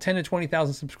example, 10 to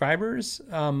 20,000 subscribers.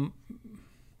 Oh,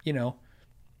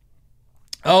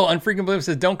 Unfreaking Blue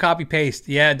says, don't copy paste.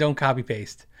 Yeah, don't copy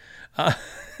paste.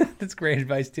 That's great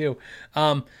advice too.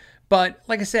 But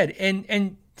like I said,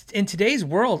 and in today's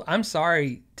world, I'm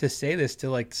sorry to say this to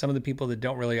like some of the people that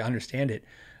don't really understand it.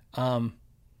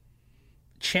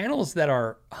 Channels that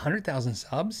are 100,000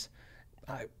 subs,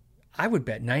 I would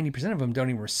bet 90% of them don't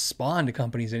even respond to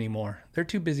companies anymore. They're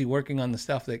too busy working on the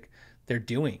stuff that they're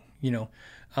doing,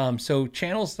 So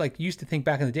channels like, used to think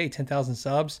back in the day, 10,000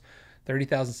 subs,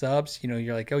 30,000 subs,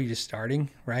 you're like, oh, you're just starting,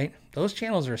 right? Those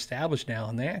channels are established now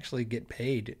and they actually get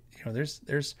paid.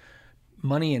 There's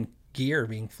money and gear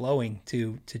being flowing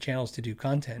to channels to do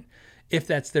content, if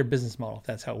that's their business model, if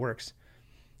that's how it works.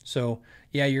 So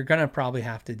yeah, you're going to probably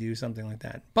have to do something like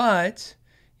that, but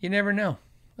you never know.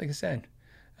 Like I said,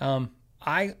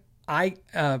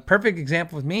 perfect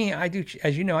example with me. I do,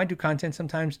 as you know, I do content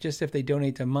sometimes just if they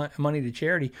donate money to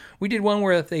charity. We did one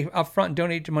where if they upfront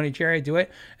donate to money to charity, I do it.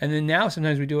 And then now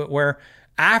sometimes we do it where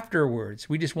afterwards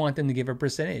we just want them to give a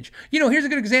percentage. Here's a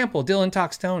good example. Dylan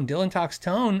Talks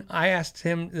Tone. I asked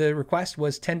him, the request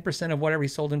was 10% of whatever he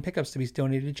sold in pickups to be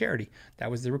donated to charity. That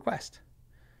was the request.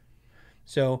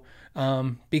 So,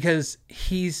 because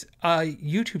he's a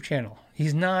YouTube channel,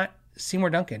 he's not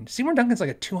Seymour Duncan. Seymour Duncan's like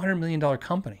a $200 million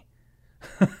company,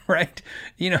 right?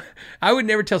 I would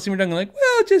never tell Seymour Duncan like,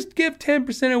 well, just give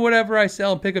 10% of whatever I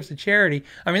sell in pickups to charity.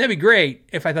 I mean, that'd be great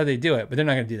if I thought they'd do it, but they're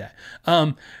not going to do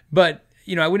that. But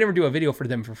I would never do a video for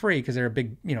them for free because they're a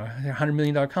big, they're a $100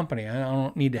 million company. I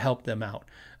don't need to help them out.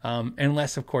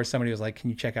 Unless, of course, somebody was like, can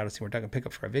you check out a Seymour Duncan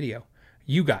pickup for a video?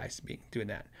 You guys doing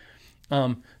that.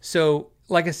 So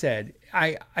like I said,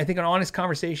 I think an honest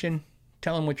conversation,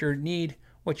 tell them what you need,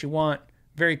 what you want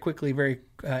very quickly,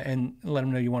 and let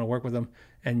them know you want to work with them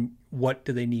and what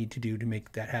do they need to do to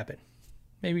make that happen.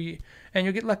 And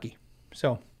you'll get lucky.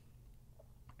 So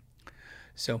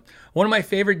So one of my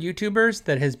favorite YouTubers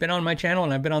that has been on my channel,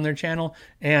 and I've been on their channel,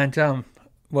 and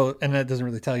well, and that doesn't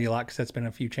really tell you a lot because that's been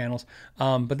a few channels.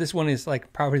 But this one is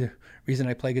like probably the reason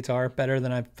I play guitar better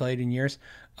than I've played in years.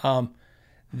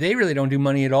 They really don't do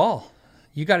money at all.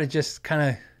 You got to just kind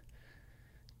of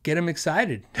get them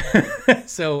excited.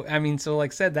 So, I mean, so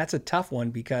like I said, that's a tough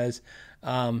one because,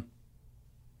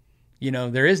 you know,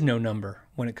 there is no number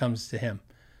when it comes to him.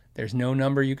 There's no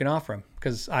number you can offer him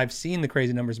because I've seen the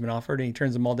crazy numbers been offered and he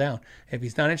turns them all down. If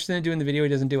he's not interested in doing the video, he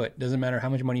doesn't do it. Doesn't matter how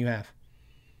much money you have.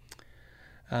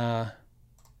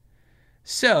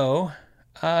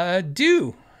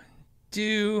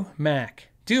 Do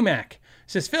Mac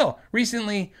says, Phil,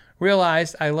 recently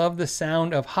realized I love the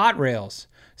sound of hot rails,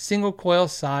 single coil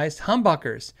sized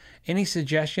humbuckers. Any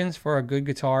suggestions for a good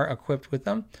guitar equipped with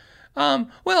them?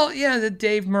 Well, yeah, the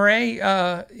Dave Murray,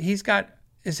 has he got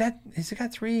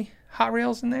 3 hot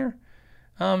rails in there?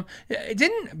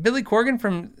 Didn't Billy Corgan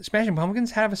from Smashing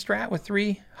Pumpkins have a Strat with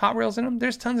 3 hot rails in them?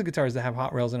 There's tons of guitars that have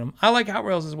hot rails in them. I like hot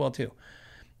rails as well too.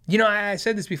 You know, I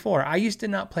said this before. I used to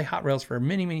not play hot rails for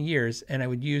many, many years, and I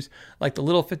would use like the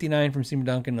little 59 from Steve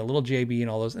Duncan, the little JB,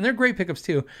 and all those, and they're great pickups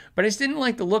too. But I just didn't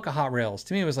like the look of hot rails.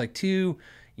 To me, it was like too,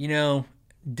 you know,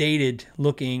 dated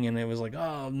looking, and it was like,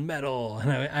 oh, metal.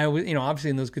 And I was, you know, obviously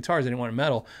in those guitars I didn't want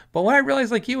metal. But what I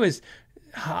realized, like you, is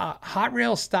hot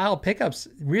rail style pickups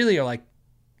really are like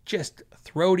just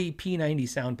throaty P90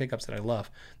 sound pickups that I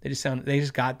love. They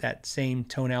just got that same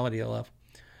tonality I love.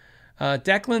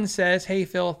 Declan says, hey,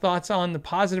 Phil, thoughts on the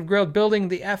Positive Grille building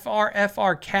the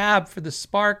FR cab for the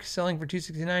Spark, selling for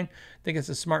 $269. I think it's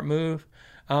a smart move.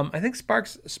 I think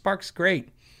Spark's great.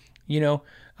 You know,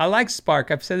 I like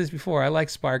Spark. I've said this before. I like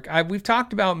Spark. We've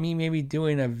talked about me maybe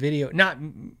doing a video. Not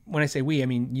when I say we, I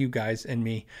mean you guys and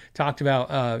me. Talked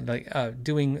about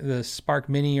doing the Spark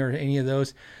Mini or any of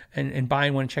those and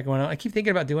buying one, checking one out. I keep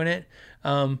thinking about doing it.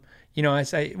 You know,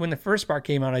 when the first Spark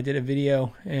came out, I did a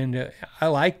video and I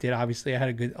liked it. Obviously, I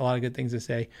had a lot of good things to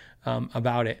say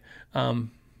about it,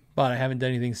 but I haven't done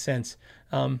anything since.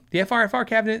 The FR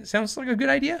cabinet sounds like a good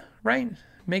idea, right?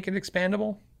 Make it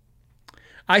expandable.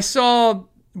 I saw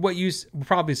what you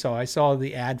probably saw. I saw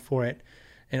the ad for it,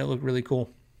 and it looked really cool.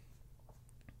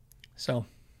 So,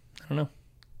 I don't know.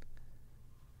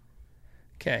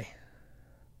 Okay.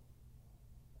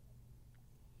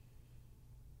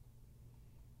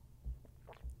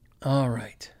 All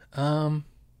right. Hold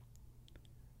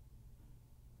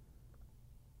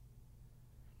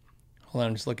on,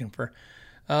 I'm just looking for...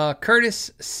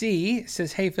 Curtis C.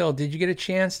 says, hey, Phil, did you get a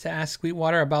chance to ask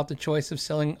Sweetwater about the choice of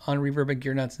selling on Reverb at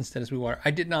Gear Nuts instead of Sweetwater?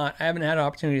 I did not. I haven't had an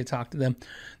opportunity to talk to them.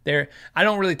 I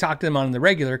don't really talk to them on the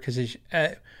regular because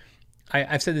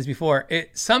I've said this before.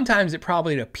 Sometimes it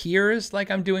probably appears like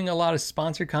I'm doing a lot of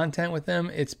sponsored content with them.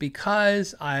 It's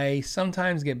because I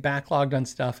sometimes get backlogged on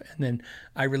stuff and then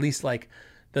I release like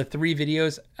the 3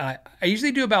 videos. I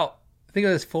usually do about, I think it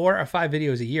was 4 or 5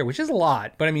 videos a year, which is a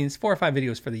lot, but I mean, it's 4 or 5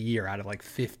 videos for the year out of like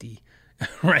 50,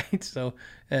 right? So,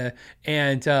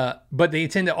 but they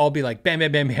tend to all be like bam,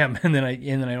 bam, bam, bam, and then I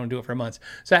don't do it for months.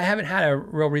 So I haven't had a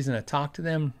real reason to talk to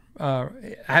them. I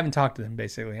haven't talked to them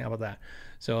basically. How about that?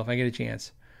 So if I get a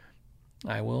chance,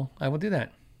 I will do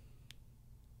that.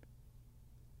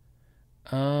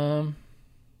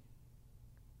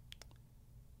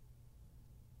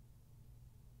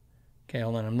 Okay,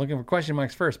 hold on. I'm looking for question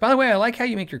marks first. By the way, I like how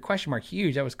you make your question mark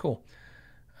huge. That was cool.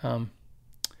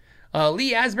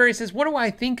 Lee Asbury says, what do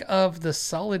I think of the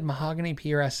solid mahogany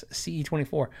PRS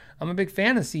CE24? I'm a big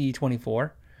fan of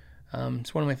CE24.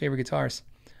 It's one of my favorite guitars.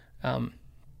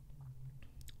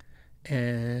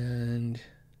 And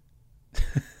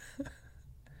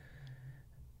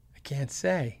I can't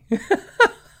say.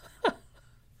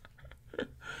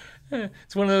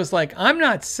 It's one of those like, I'm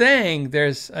not saying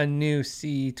there's a new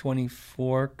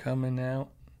CE24 coming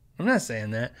out. I'm not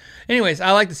saying that. Anyways,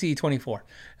 I like the CE24.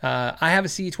 I have a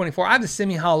CE24. I have the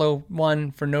semi-hollow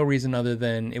one for no reason other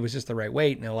than it was just the right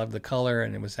weight, and I love the color,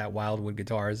 and it was at Wildwood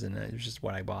Guitars, and it was just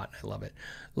what I bought. I love it.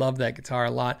 Love that guitar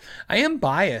a lot. I am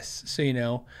biased, so you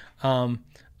know,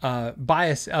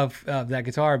 bias of that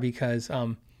guitar because,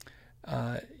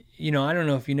 you know, I don't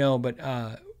know if you know, but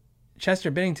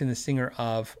Chester Bennington, the singer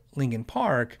of Linkin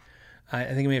Park, I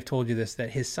think I may have told you this, that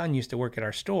his son used to work at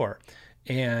our store,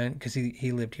 and because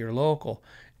he lived here local,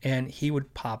 and he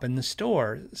would pop in the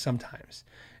store sometimes,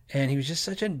 and he was just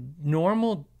such a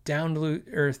normal, down to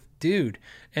earth dude,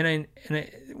 and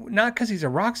not because he's a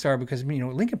rock star, because you know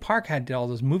Linkin Park had all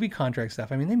those movie contract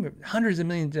stuff. I mean, they made hundreds of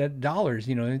millions of dollars.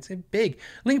 You know, it's big.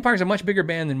 Linkin Park's a much bigger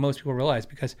band than most people realize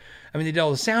because I mean they did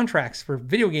all the soundtracks for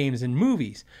video games and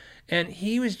movies. And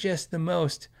he was just the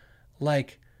most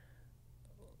like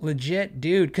legit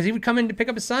dude, because he would come in to pick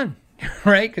up his son,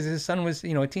 right? Because his son was,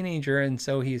 a teenager, and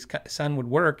so his son would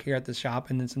work here at the shop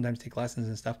and then sometimes take lessons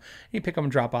and stuff. He'd pick up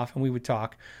and drop off, and we would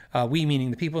talk. We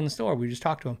meaning the people in the store. We would just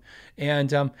talk to him.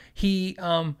 And he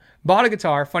bought a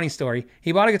guitar. Funny story.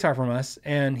 He bought a guitar from us,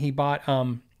 and he bought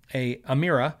a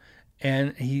Mira,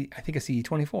 and I think a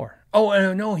CE24.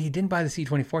 Oh, no, he didn't buy the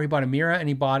CE24. He bought a Mira, and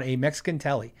he bought a Mexican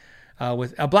Telly.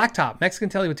 With a black top, Mexican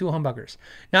Telly with 2 humbuckers.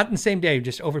 Not in the same day,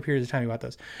 just over periods of time he bought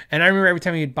those. And I remember every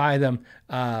time he'd buy them,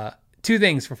 2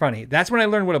 things for funny. That's when I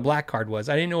learned what a black card was.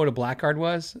 I didn't know what a black card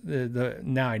was.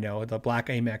 Now I know. The black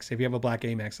Amex. If you have a black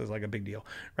Amex, it's like a big deal,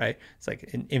 right? It's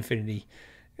like an infinity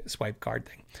swipe card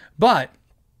thing. But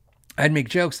I'd make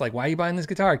jokes like, why are you buying this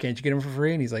guitar? Can't you get him for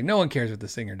free? And he's like, no one cares what the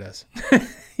singer does.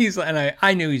 And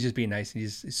I knew he's just being nice. And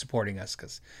he's supporting us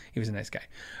because he was a nice guy.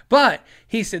 But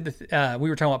he said that we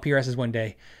were talking about PRSs one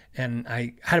day, and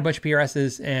I had a bunch of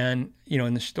PRSs and,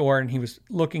 in the store, and he was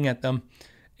looking at them,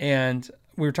 and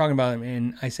we were talking about them,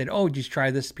 and I said, oh, did you try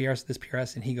this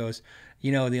PRS? And he goes,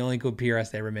 the only good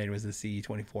PRS they ever made was the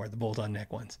CE24, the bolt-on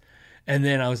neck ones. And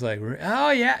then I was like, oh,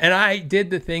 yeah. And I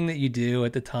did the thing that you do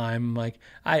at the time. Like,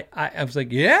 I was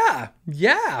like, yeah,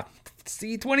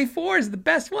 C24 is the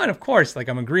best one. Of course, like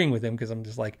I'm agreeing with him because I'm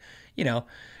just like,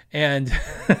 and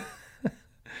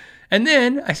and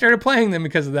then I started playing them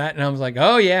because of that. And I was like,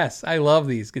 oh, yes, I love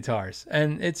these guitars.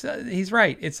 And he's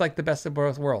right. It's like the best of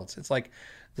both worlds. It's like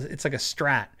a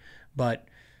Strat, but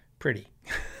pretty.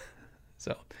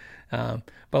 So,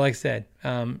 but like I said,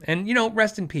 and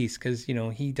rest in peace, because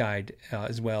he died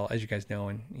as well, as you guys know,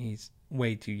 and he's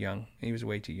way too young. He was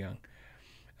way too young.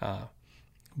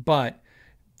 But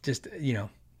just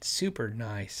super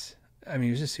nice. I mean,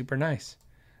 he was just super nice.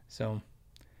 So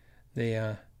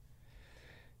they,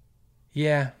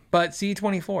 yeah. But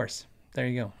C24s. There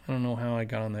you go. I don't know how I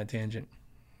got on that tangent.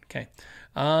 Okay.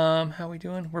 How are we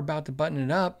doing? We're about to button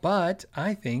it up, but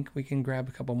I think we can grab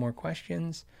a couple more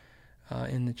questions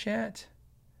in the chat.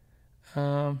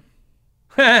 El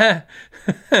Dunarino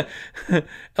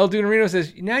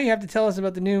says, now you have to tell us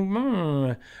about the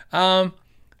new...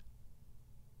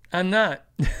 I'm not.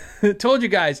 Told you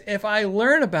guys, if I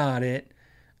learn about it,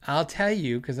 I'll tell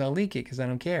you, because I'll leak it because I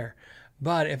don't care.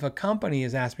 But if a company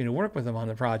has asked me to work with them on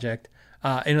the project,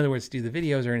 in other words, do the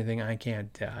videos or anything, I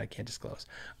can't disclose.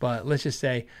 But let's just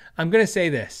say, I'm going to say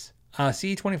this.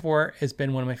 CE24 has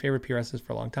been one of my favorite PRSs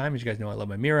for a long time. As you guys know, I love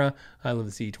my Mira. I love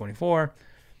the CE24.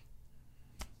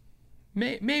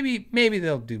 Maybe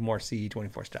they'll do more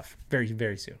CE24 stuff very,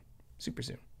 very soon. Super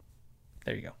soon.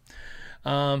 There you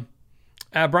go.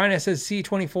 Brian S says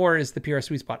CE24 is the PRS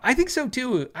sweet spot. I think so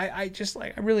too. I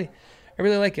really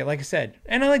like it. Like I said,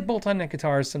 and I like bolt-on neck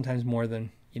guitars sometimes more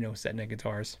than set neck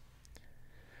guitars.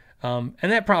 And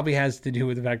that probably has to do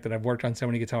with the fact that I've worked on so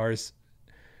many guitars.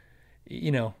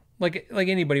 Like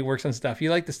anybody works on stuff. You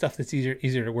like the stuff that's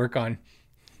easier to work on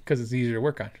because it's easier to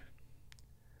work on.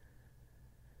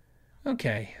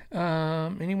 Okay.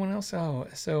 Anyone else? Oh,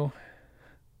 so.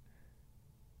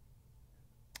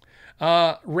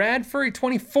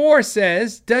 Radfurry24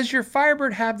 says, does your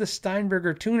Firebird have the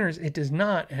Steinberger tuners? It does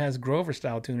not. It has Grover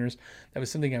style tuners. That was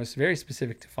something I was very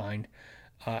specific to find.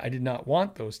 I did not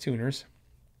want those tuners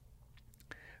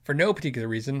for no particular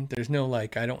reason. There's no I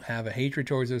don't have a hatred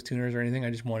towards those tuners or anything.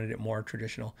 I just wanted it more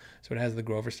traditional. So it has the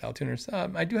Grover style tuners.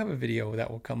 I do have a video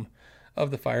that will come of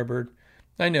the Firebird.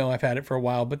 I know I've had it for a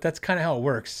while, but that's kind of how it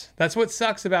works. That's what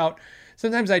sucks about,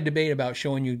 sometimes I debate about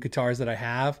showing you guitars that I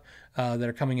have that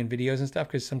are coming in videos and stuff,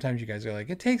 because sometimes you guys are like,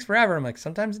 it takes forever. I'm like,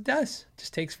 sometimes it does. It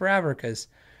just takes forever because,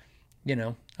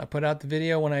 I put out the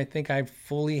video when I think I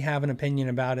fully have an opinion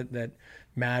about it that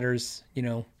matters,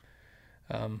 because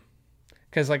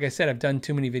like I said, I've done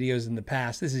too many videos in the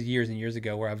past. This is years and years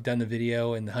ago where I've done the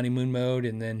video in the honeymoon mode,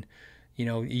 and then,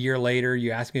 a year later you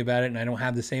ask me about it and I don't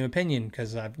have the same opinion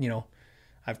because I've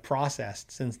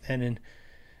processed since then. And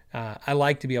I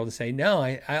like to be able to say,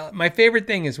 no, my favorite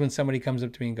thing is when somebody comes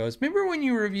up to me and goes, remember when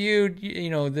you reviewed,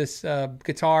 this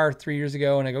guitar 3 years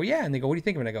ago? And I go, yeah. And they go, what do you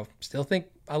think of it? I go, still think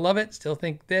I love it. Still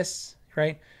think this,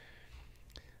 right?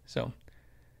 So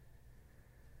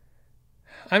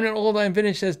I'm not old, I'm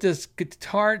vintage says, does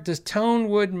tone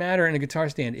wood matter in a guitar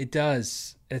stand? It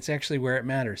does. It's actually where it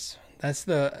matters. That's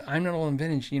I'm not old and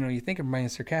vintage. You think I'm being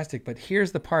sarcastic, but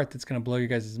here's the part that's going to blow your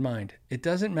guys' mind. It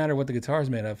doesn't matter what the guitar is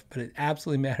made of, but it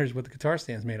absolutely matters what the guitar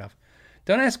stand is made of.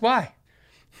 Don't ask why.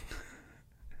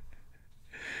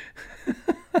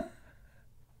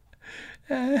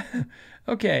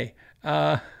 Okay.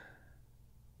 I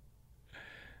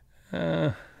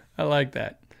like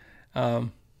that.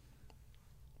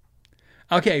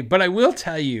 Okay, but I will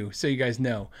tell you so you guys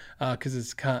know, because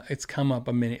it's come up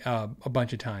a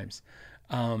bunch of times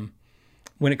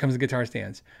when it comes to guitar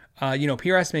stands.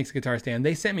 PRS makes a guitar stand.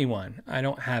 They sent me one. I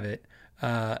don't have it.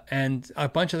 And a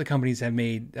bunch of the companies have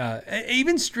made,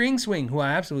 even String Swing, who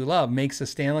I absolutely love, makes a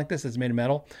stand like this that's made of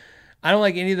metal. I don't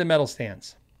like any of the metal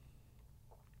stands.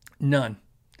 None.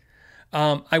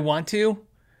 I want to.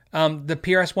 The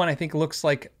PRS one, I think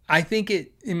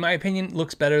it, in my opinion,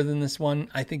 looks better than this one.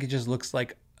 I think it just looks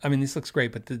like, this looks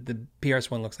great, but the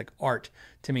PRS one looks like art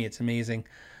to me. It's amazing.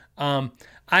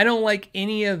 I don't like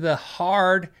any of the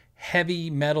hard, heavy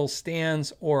metal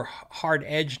stands or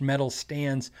hard-edged metal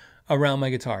stands around my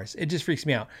guitars. It just freaks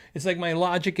me out. It's like my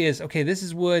logic is, okay, this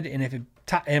is wood, and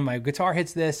and my guitar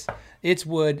hits this, it's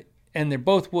wood, and they're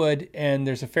both wood, and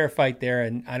there's a fair fight there,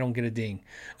 and I don't get a ding.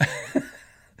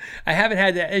 I haven't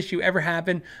had that issue ever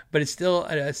happen, but it still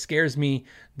scares me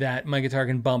that my guitar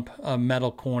can bump a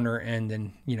metal corner and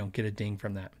then, get a ding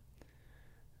from that.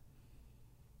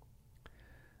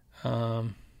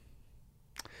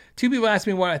 Two people asked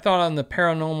me what I thought on the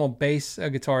paranormal bass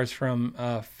guitars from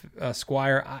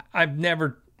Squier. I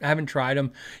haven't tried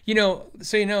them.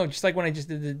 Just like when I just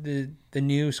did the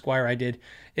new Squier I did,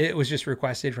 it was just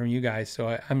requested from you guys.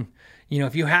 So I'm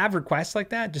if you have requests like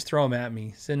that, just throw them at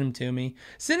me. Send them to me.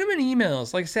 Send them in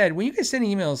emails. Like I said, when you guys send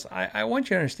emails, I want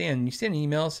you to understand, you send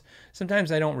emails, sometimes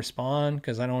I don't respond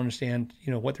because I don't understand,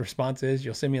 what the response is.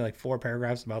 You'll send me like 4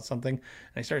 paragraphs about something, and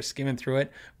I start skimming through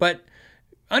it. But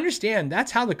understand,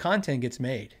 that's how the content gets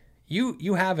made.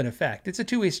 You have an effect. It's a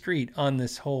two-way street on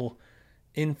this whole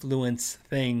influence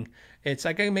thing. It's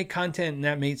like I make content and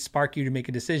that may spark you to make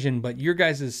a decision, but your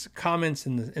guys' comments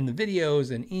in the videos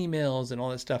and emails and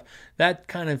all that stuff, that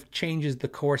kind of changes the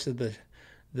course of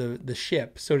the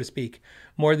ship, so to speak,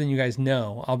 more than you guys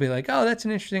know. I'll be like, oh, that's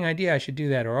an interesting idea, I should do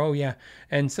that, or oh yeah.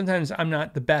 And sometimes I'm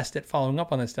not the best at following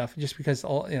up on that stuff, just because,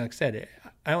 like I said,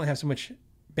 I only have so much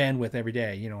bandwidth every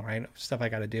day, right? Stuff I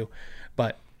got to do,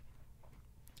 but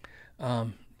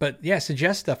yeah,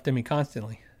 suggest stuff to me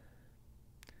constantly.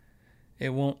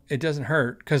 It doesn't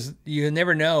hurt, because you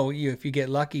never know if you get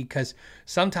lucky, because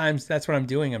sometimes that's what I'm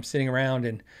doing. I'm sitting around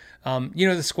and,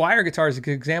 the Squier guitar is a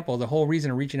good example. The whole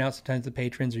reason of reaching out sometimes to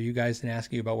patrons or you guys and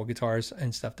asking you about what guitars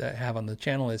and stuff to have on the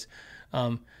channel is,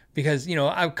 because,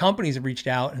 companies have reached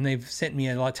out and they've sent me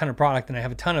a ton of product, and I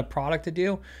have a ton of product to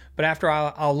do. But after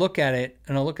I'll look at it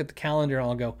and I'll look at the calendar and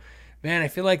I'll go, man, I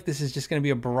feel like this is just going to be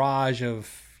a barrage of,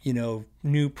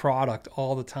 new product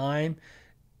all the time.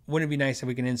 Wouldn't it be nice if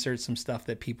we can insert some stuff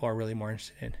that people are really more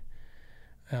interested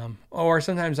in? Or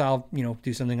sometimes I'll,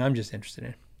 do something I'm just interested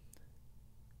in.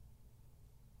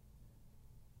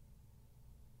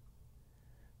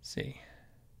 Let's see.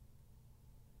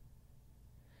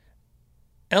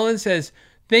 Ellen says,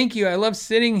 thank you. I love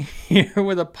sitting here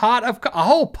with a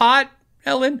whole pot,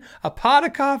 Ellen, a pot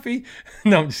of coffee.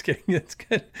 No, I'm just kidding. That's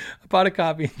good. A pot of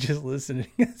coffee and just listening.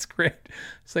 That's great.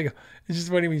 It's just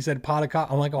funny when you said pot of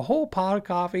coffee. I'm like, a whole pot of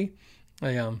coffee.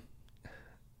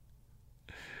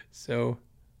 So,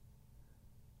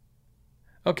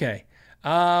 okay.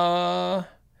 Unless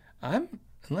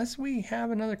we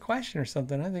have another question or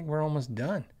something, I think we're almost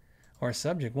done. Or a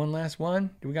subject. One last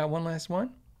one. Do we got one last one?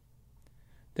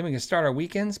 Then we can start our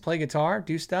weekends, play guitar,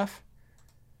 do stuff.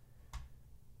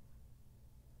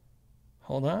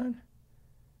 Hold on.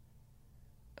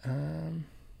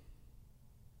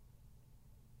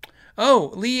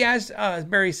 Lee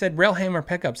Asbury said Railhammer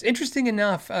pickups. Interesting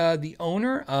enough, the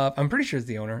owner of, I'm pretty sure it's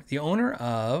the owner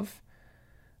of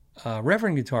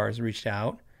Reverend Guitars reached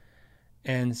out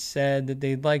and said that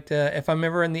they'd like to, if I'm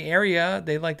ever in the area,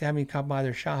 they'd like to have me come by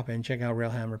their shop and check out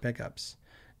Railhammer pickups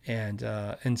and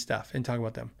stuff and talk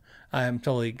about them. I'm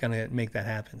totally going to make that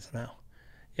happen somehow.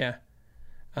 Yeah.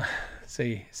 So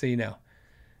you know.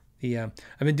 I've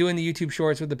been doing the YouTube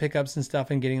shorts with the pickups and stuff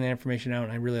and getting that information out,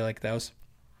 and I really like those.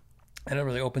 And it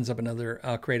really opens up another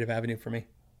creative avenue for me.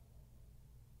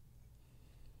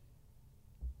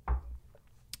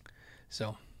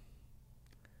 So,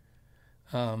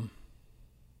 you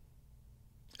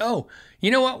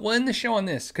know what? We'll end the show on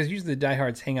this, because usually the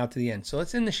diehards hang out to the end. So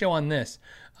let's end the show on this.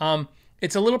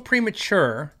 It's a little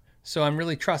premature, so I'm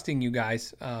really trusting you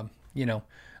guys, on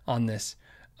this.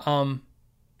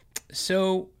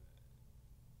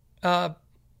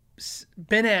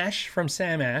 Ben Ash from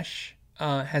Sam Ash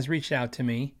has reached out to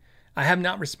me. I have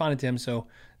not responded to him, so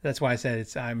that's why I said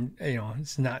it's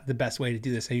not the best way to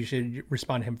do this. You should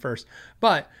respond to him first.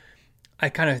 But I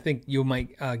kind of think you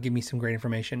might give me some great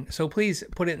information. So please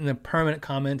put it in the permanent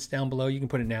comments down below. You can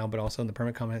put it now, but also in the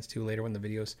permanent comments too later when the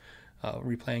video's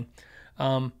replaying.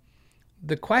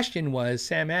 The question was,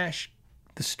 Sam Ash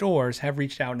the stores have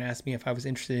reached out and asked me if I was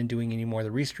interested in doing any more of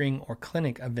the restring or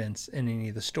clinic events in any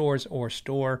of the stores or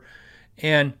store.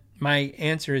 And my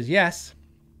answer is yes.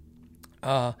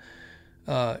 Sean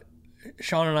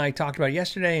and I talked about it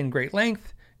yesterday in great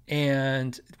length,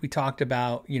 and we talked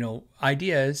about,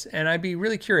 ideas, and I'd be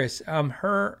really curious.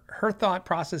 Her thought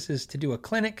process is to do a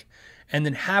clinic and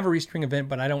then have a restring event,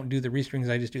 but I don't do the restrings.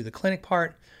 I just do the clinic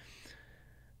part.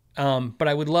 But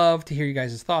I would love to hear you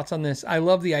guys' thoughts on this. I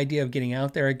love the idea of getting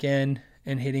out there again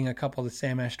and hitting a couple of the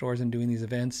Sam Ash stores and doing these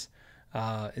events.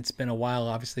 It's been a while,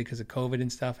 obviously, because of COVID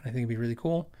and stuff, and I think it'd be really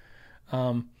cool.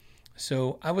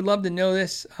 So I would love to know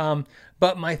this.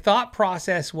 But my thought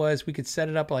process was we could set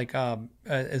it up like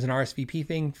as an RSVP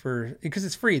thing because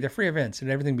it's free. They're free events and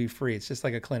everything would be free. It's just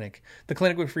like a clinic. The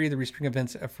clinic would be free. The restring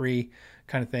events are free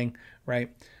kind of thing,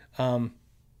 right?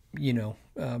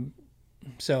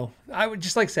 So I would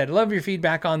just, like I said, love your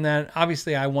feedback on that.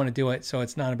 Obviously, I want to do it, so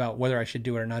it's not about whether I should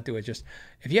do it or not do it. Just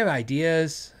if you have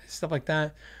ideas, stuff like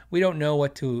that, we don't know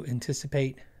what to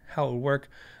anticipate, how it would work.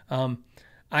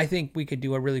 I think we could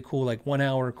do a really cool, like 1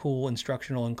 hour cool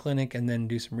instructional and clinic and then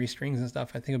do some restrings and stuff.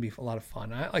 I think it'd be a lot of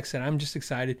fun. Like I said, I'm just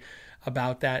excited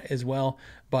about that as well.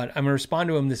 But I'm going to respond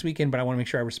to him this weekend, but I want to make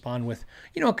sure I respond with,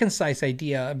 a concise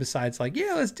idea besides like,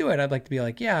 yeah, let's do it. I'd like to be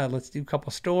like, yeah, let's do a couple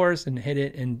stores and hit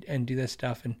it and do this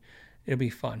stuff, and it'll be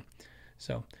fun.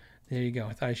 So there you go.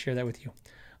 I thought I'd share that with you.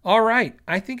 All right.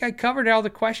 I think I covered all the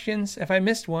questions. If I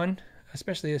missed one,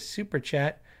 especially a super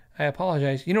chat, I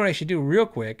apologize. You know what I should do real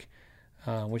quick?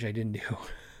 Which I didn't do.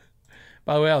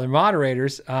 By the way, all the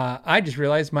moderators, I just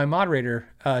realized my moderator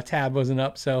tab wasn't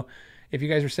up. So if you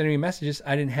guys were sending me messages,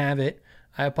 I didn't have it.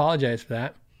 I apologize for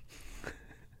that.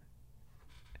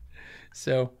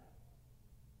 So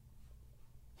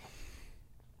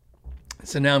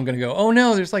now I'm going to go, oh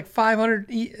no, there's like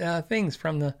 500 things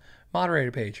from the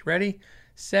moderator page. Ready,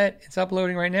 set, it's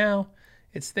uploading right now.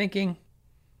 It's thinking.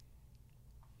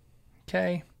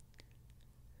 Okay.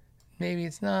 Maybe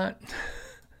it's not.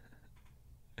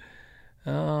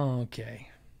 Okay.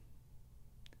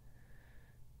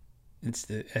 It's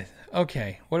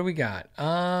okay. What do we got?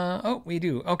 We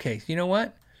do. Okay. You know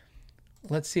what?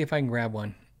 Let's see if I can grab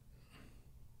one.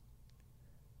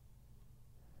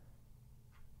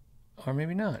 Or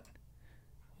maybe not.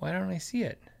 Why don't I see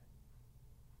it?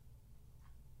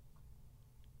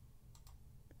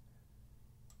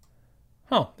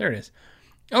 Oh, there it is.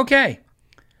 Okay.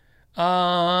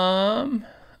 All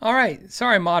right.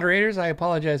 Sorry, moderators. I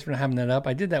apologize for not having that up.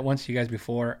 I did that once to you guys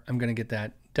before. I'm going to get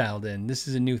that dialed in. This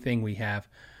is a new thing we have.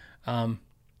 Shauna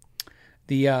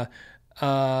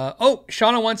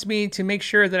wants me to make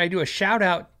sure that I do a shout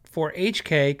out for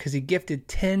HK because he gifted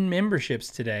 10 memberships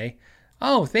today.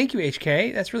 Oh, thank you,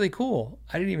 HK. That's really cool.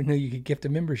 I didn't even know you could gift a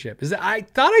membership. I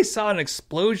thought I saw an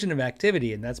explosion of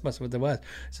activity, and that's must what it was.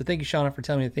 So thank you, Shauna, for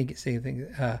telling me to thank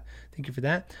you for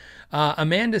that.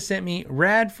 Amanda sent me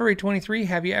Rad Furry 23.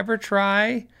 Have you ever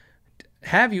tried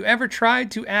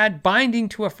to add binding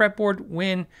to a fretboard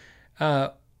when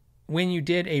you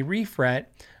did a refret?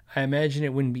 I imagine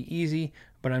it wouldn't be easy,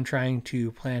 but I'm trying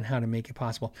to plan how to make it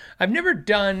possible. I've never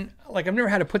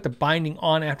had to put the binding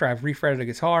on after I've refretted a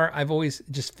guitar. I've always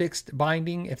just fixed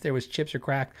binding if there was chips or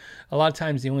crack. A lot of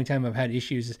times the only time I've had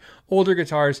issues is older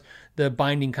guitars, the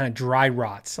binding kind of dry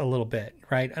rots a little bit,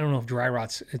 right? I don't know if dry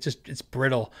rots, it's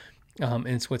brittle. And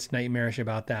it's what's nightmarish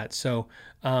about that. So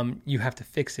you have to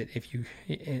fix it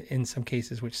in some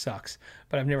cases, which sucks.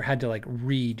 But I've never had to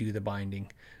redo the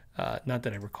binding. Not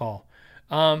that I recall.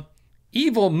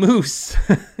 Evil Moose.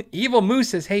 Evil Moose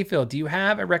says, hey, Phil, do you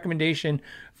have a recommendation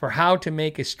for how to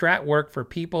make a Strat work for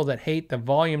people that hate the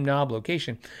volume knob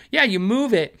location? Yeah, you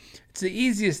move it. It's the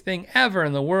easiest thing ever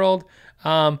in the world.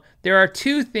 There are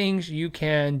two things you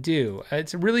can do.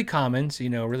 It's really common,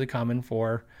 really common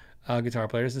for guitar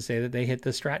players to say that they hit the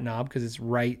Strat knob because it's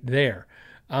right there.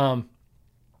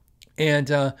 And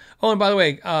by the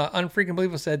way, Unfreaking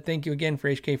Believable said, thank you again for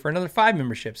HK for another 5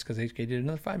 memberships, because HK did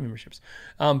another 5 memberships.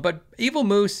 But Evil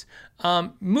Moose,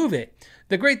 move it.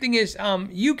 The great thing is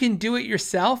you can do it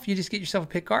yourself. You just get yourself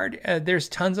a pickguard. There's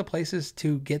tons of places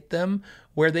to get them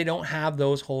where they don't have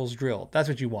those holes drilled. That's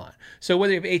what you want. So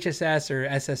whether you have HSS or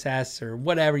SSS or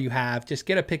whatever you have, just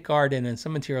get a pickguard and then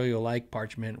some material you like,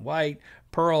 parchment, white,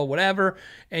 pearl, whatever,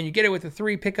 and you get it with the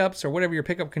 3 pickups or whatever your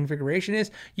pickup configuration is.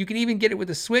 You can even get it with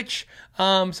a switch.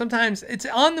 Sometimes it's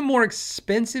on the more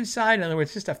expensive side. In other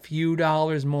words, just a few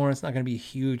dollars more. It's not going to be a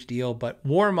huge deal, but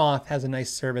Warmoth has a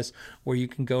nice service where you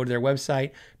can go to their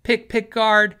website, pick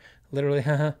pickguard, literally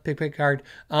pick pickguard,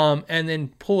 and then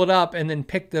pull it up and then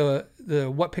pick the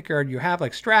what pickguard you have,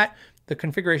 like Strat, the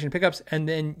configuration pickups, and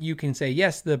then you can say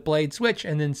yes, the blade switch,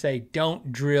 and then say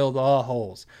don't drill the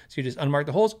holes. So you just unmark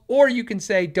the holes, or you can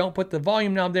say don't put the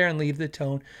volume knob there and leave the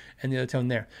tone and the other tone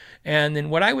there. And then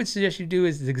what I would suggest you do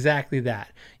is exactly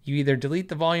that. You either delete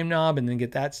the volume knob and then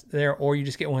get that there, or you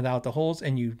just get one without the holes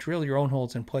and you drill your own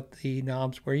holes and put the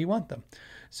knobs where you want them.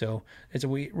 So it's a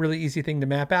really easy thing to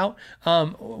map out.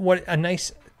 What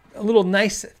a little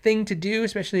nice thing to do,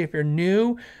 especially if you're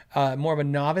new, more of a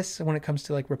novice when it comes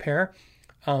to like repair.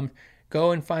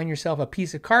 Go and find yourself a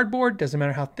piece of cardboard. Doesn't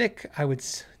matter how thick.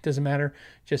 Doesn't matter.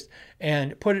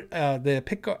 And put the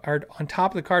pick guard on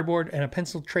top of the cardboard and a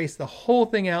pencil trace the whole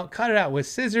thing out. Cut it out with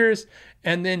scissors,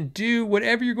 and then do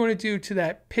whatever you're going to do to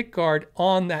that pick guard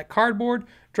on that cardboard.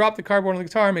 Drop the cardboard on the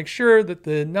guitar. Make sure that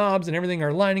the knobs and everything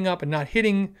are lining up and not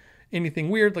hitting anything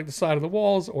weird like the side of the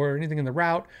walls or anything in the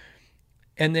route.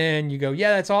 And then you go,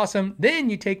 yeah, that's awesome. Then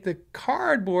you take the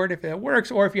cardboard, if it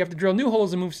works, or if you have to drill new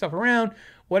holes and move stuff around,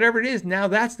 whatever it is, now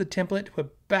that's the template to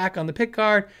put back on the pick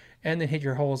guard and then hit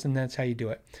your holes, and that's how you do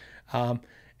it.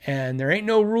 And there ain't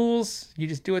no rules. You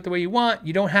just do it the way you want.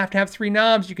 You don't have to have 3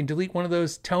 knobs. You can delete one of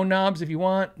those tone knobs if you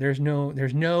want. There's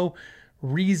no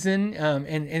reason.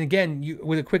 And again,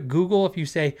 with a quick Google, if you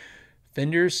say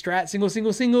Fender Strat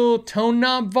single tone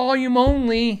knob volume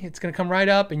only, it's going to come right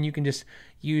up, and you can just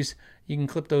you can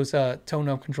clip those tone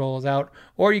knob controls out,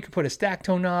 or you can put a stack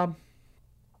tone knob.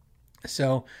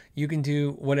 So you can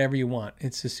do whatever you want.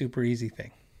 It's a super easy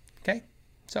thing. Okay,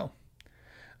 so.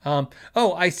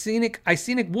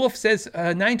 Icenic Wolf says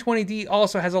 920D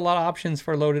also has a lot of options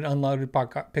for loaded, unloaded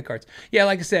pickguards. Yeah,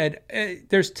 like I said,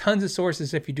 there's tons of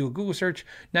sources. If you do a Google search,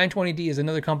 920D is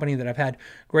another company that I've had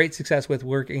great success with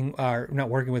not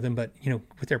working with them, but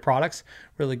with their products,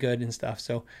 really good and stuff.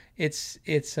 So it's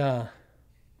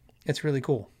really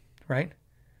cool, right?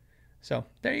 So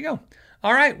there you go.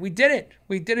 All right, we did it.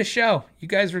 We did a show. You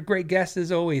guys were great guests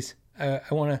as always. I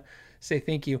want to say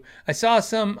thank you. I saw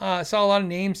a lot of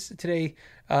names today,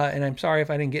 and I'm sorry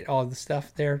if I didn't get all of the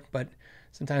stuff there, but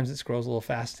sometimes it scrolls a little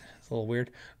fast. It's a little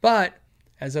weird. But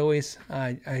as always,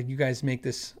 you guys make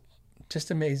this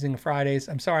just amazing Fridays.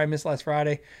 I'm sorry I missed last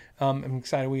Friday. I'm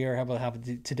excited we are able to have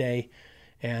it today.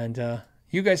 And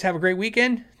you guys have a great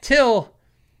weekend. Till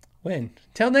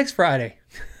next Friday.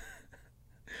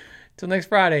 Till next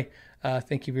Friday.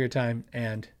 Thank you for your time,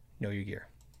 and know your gear.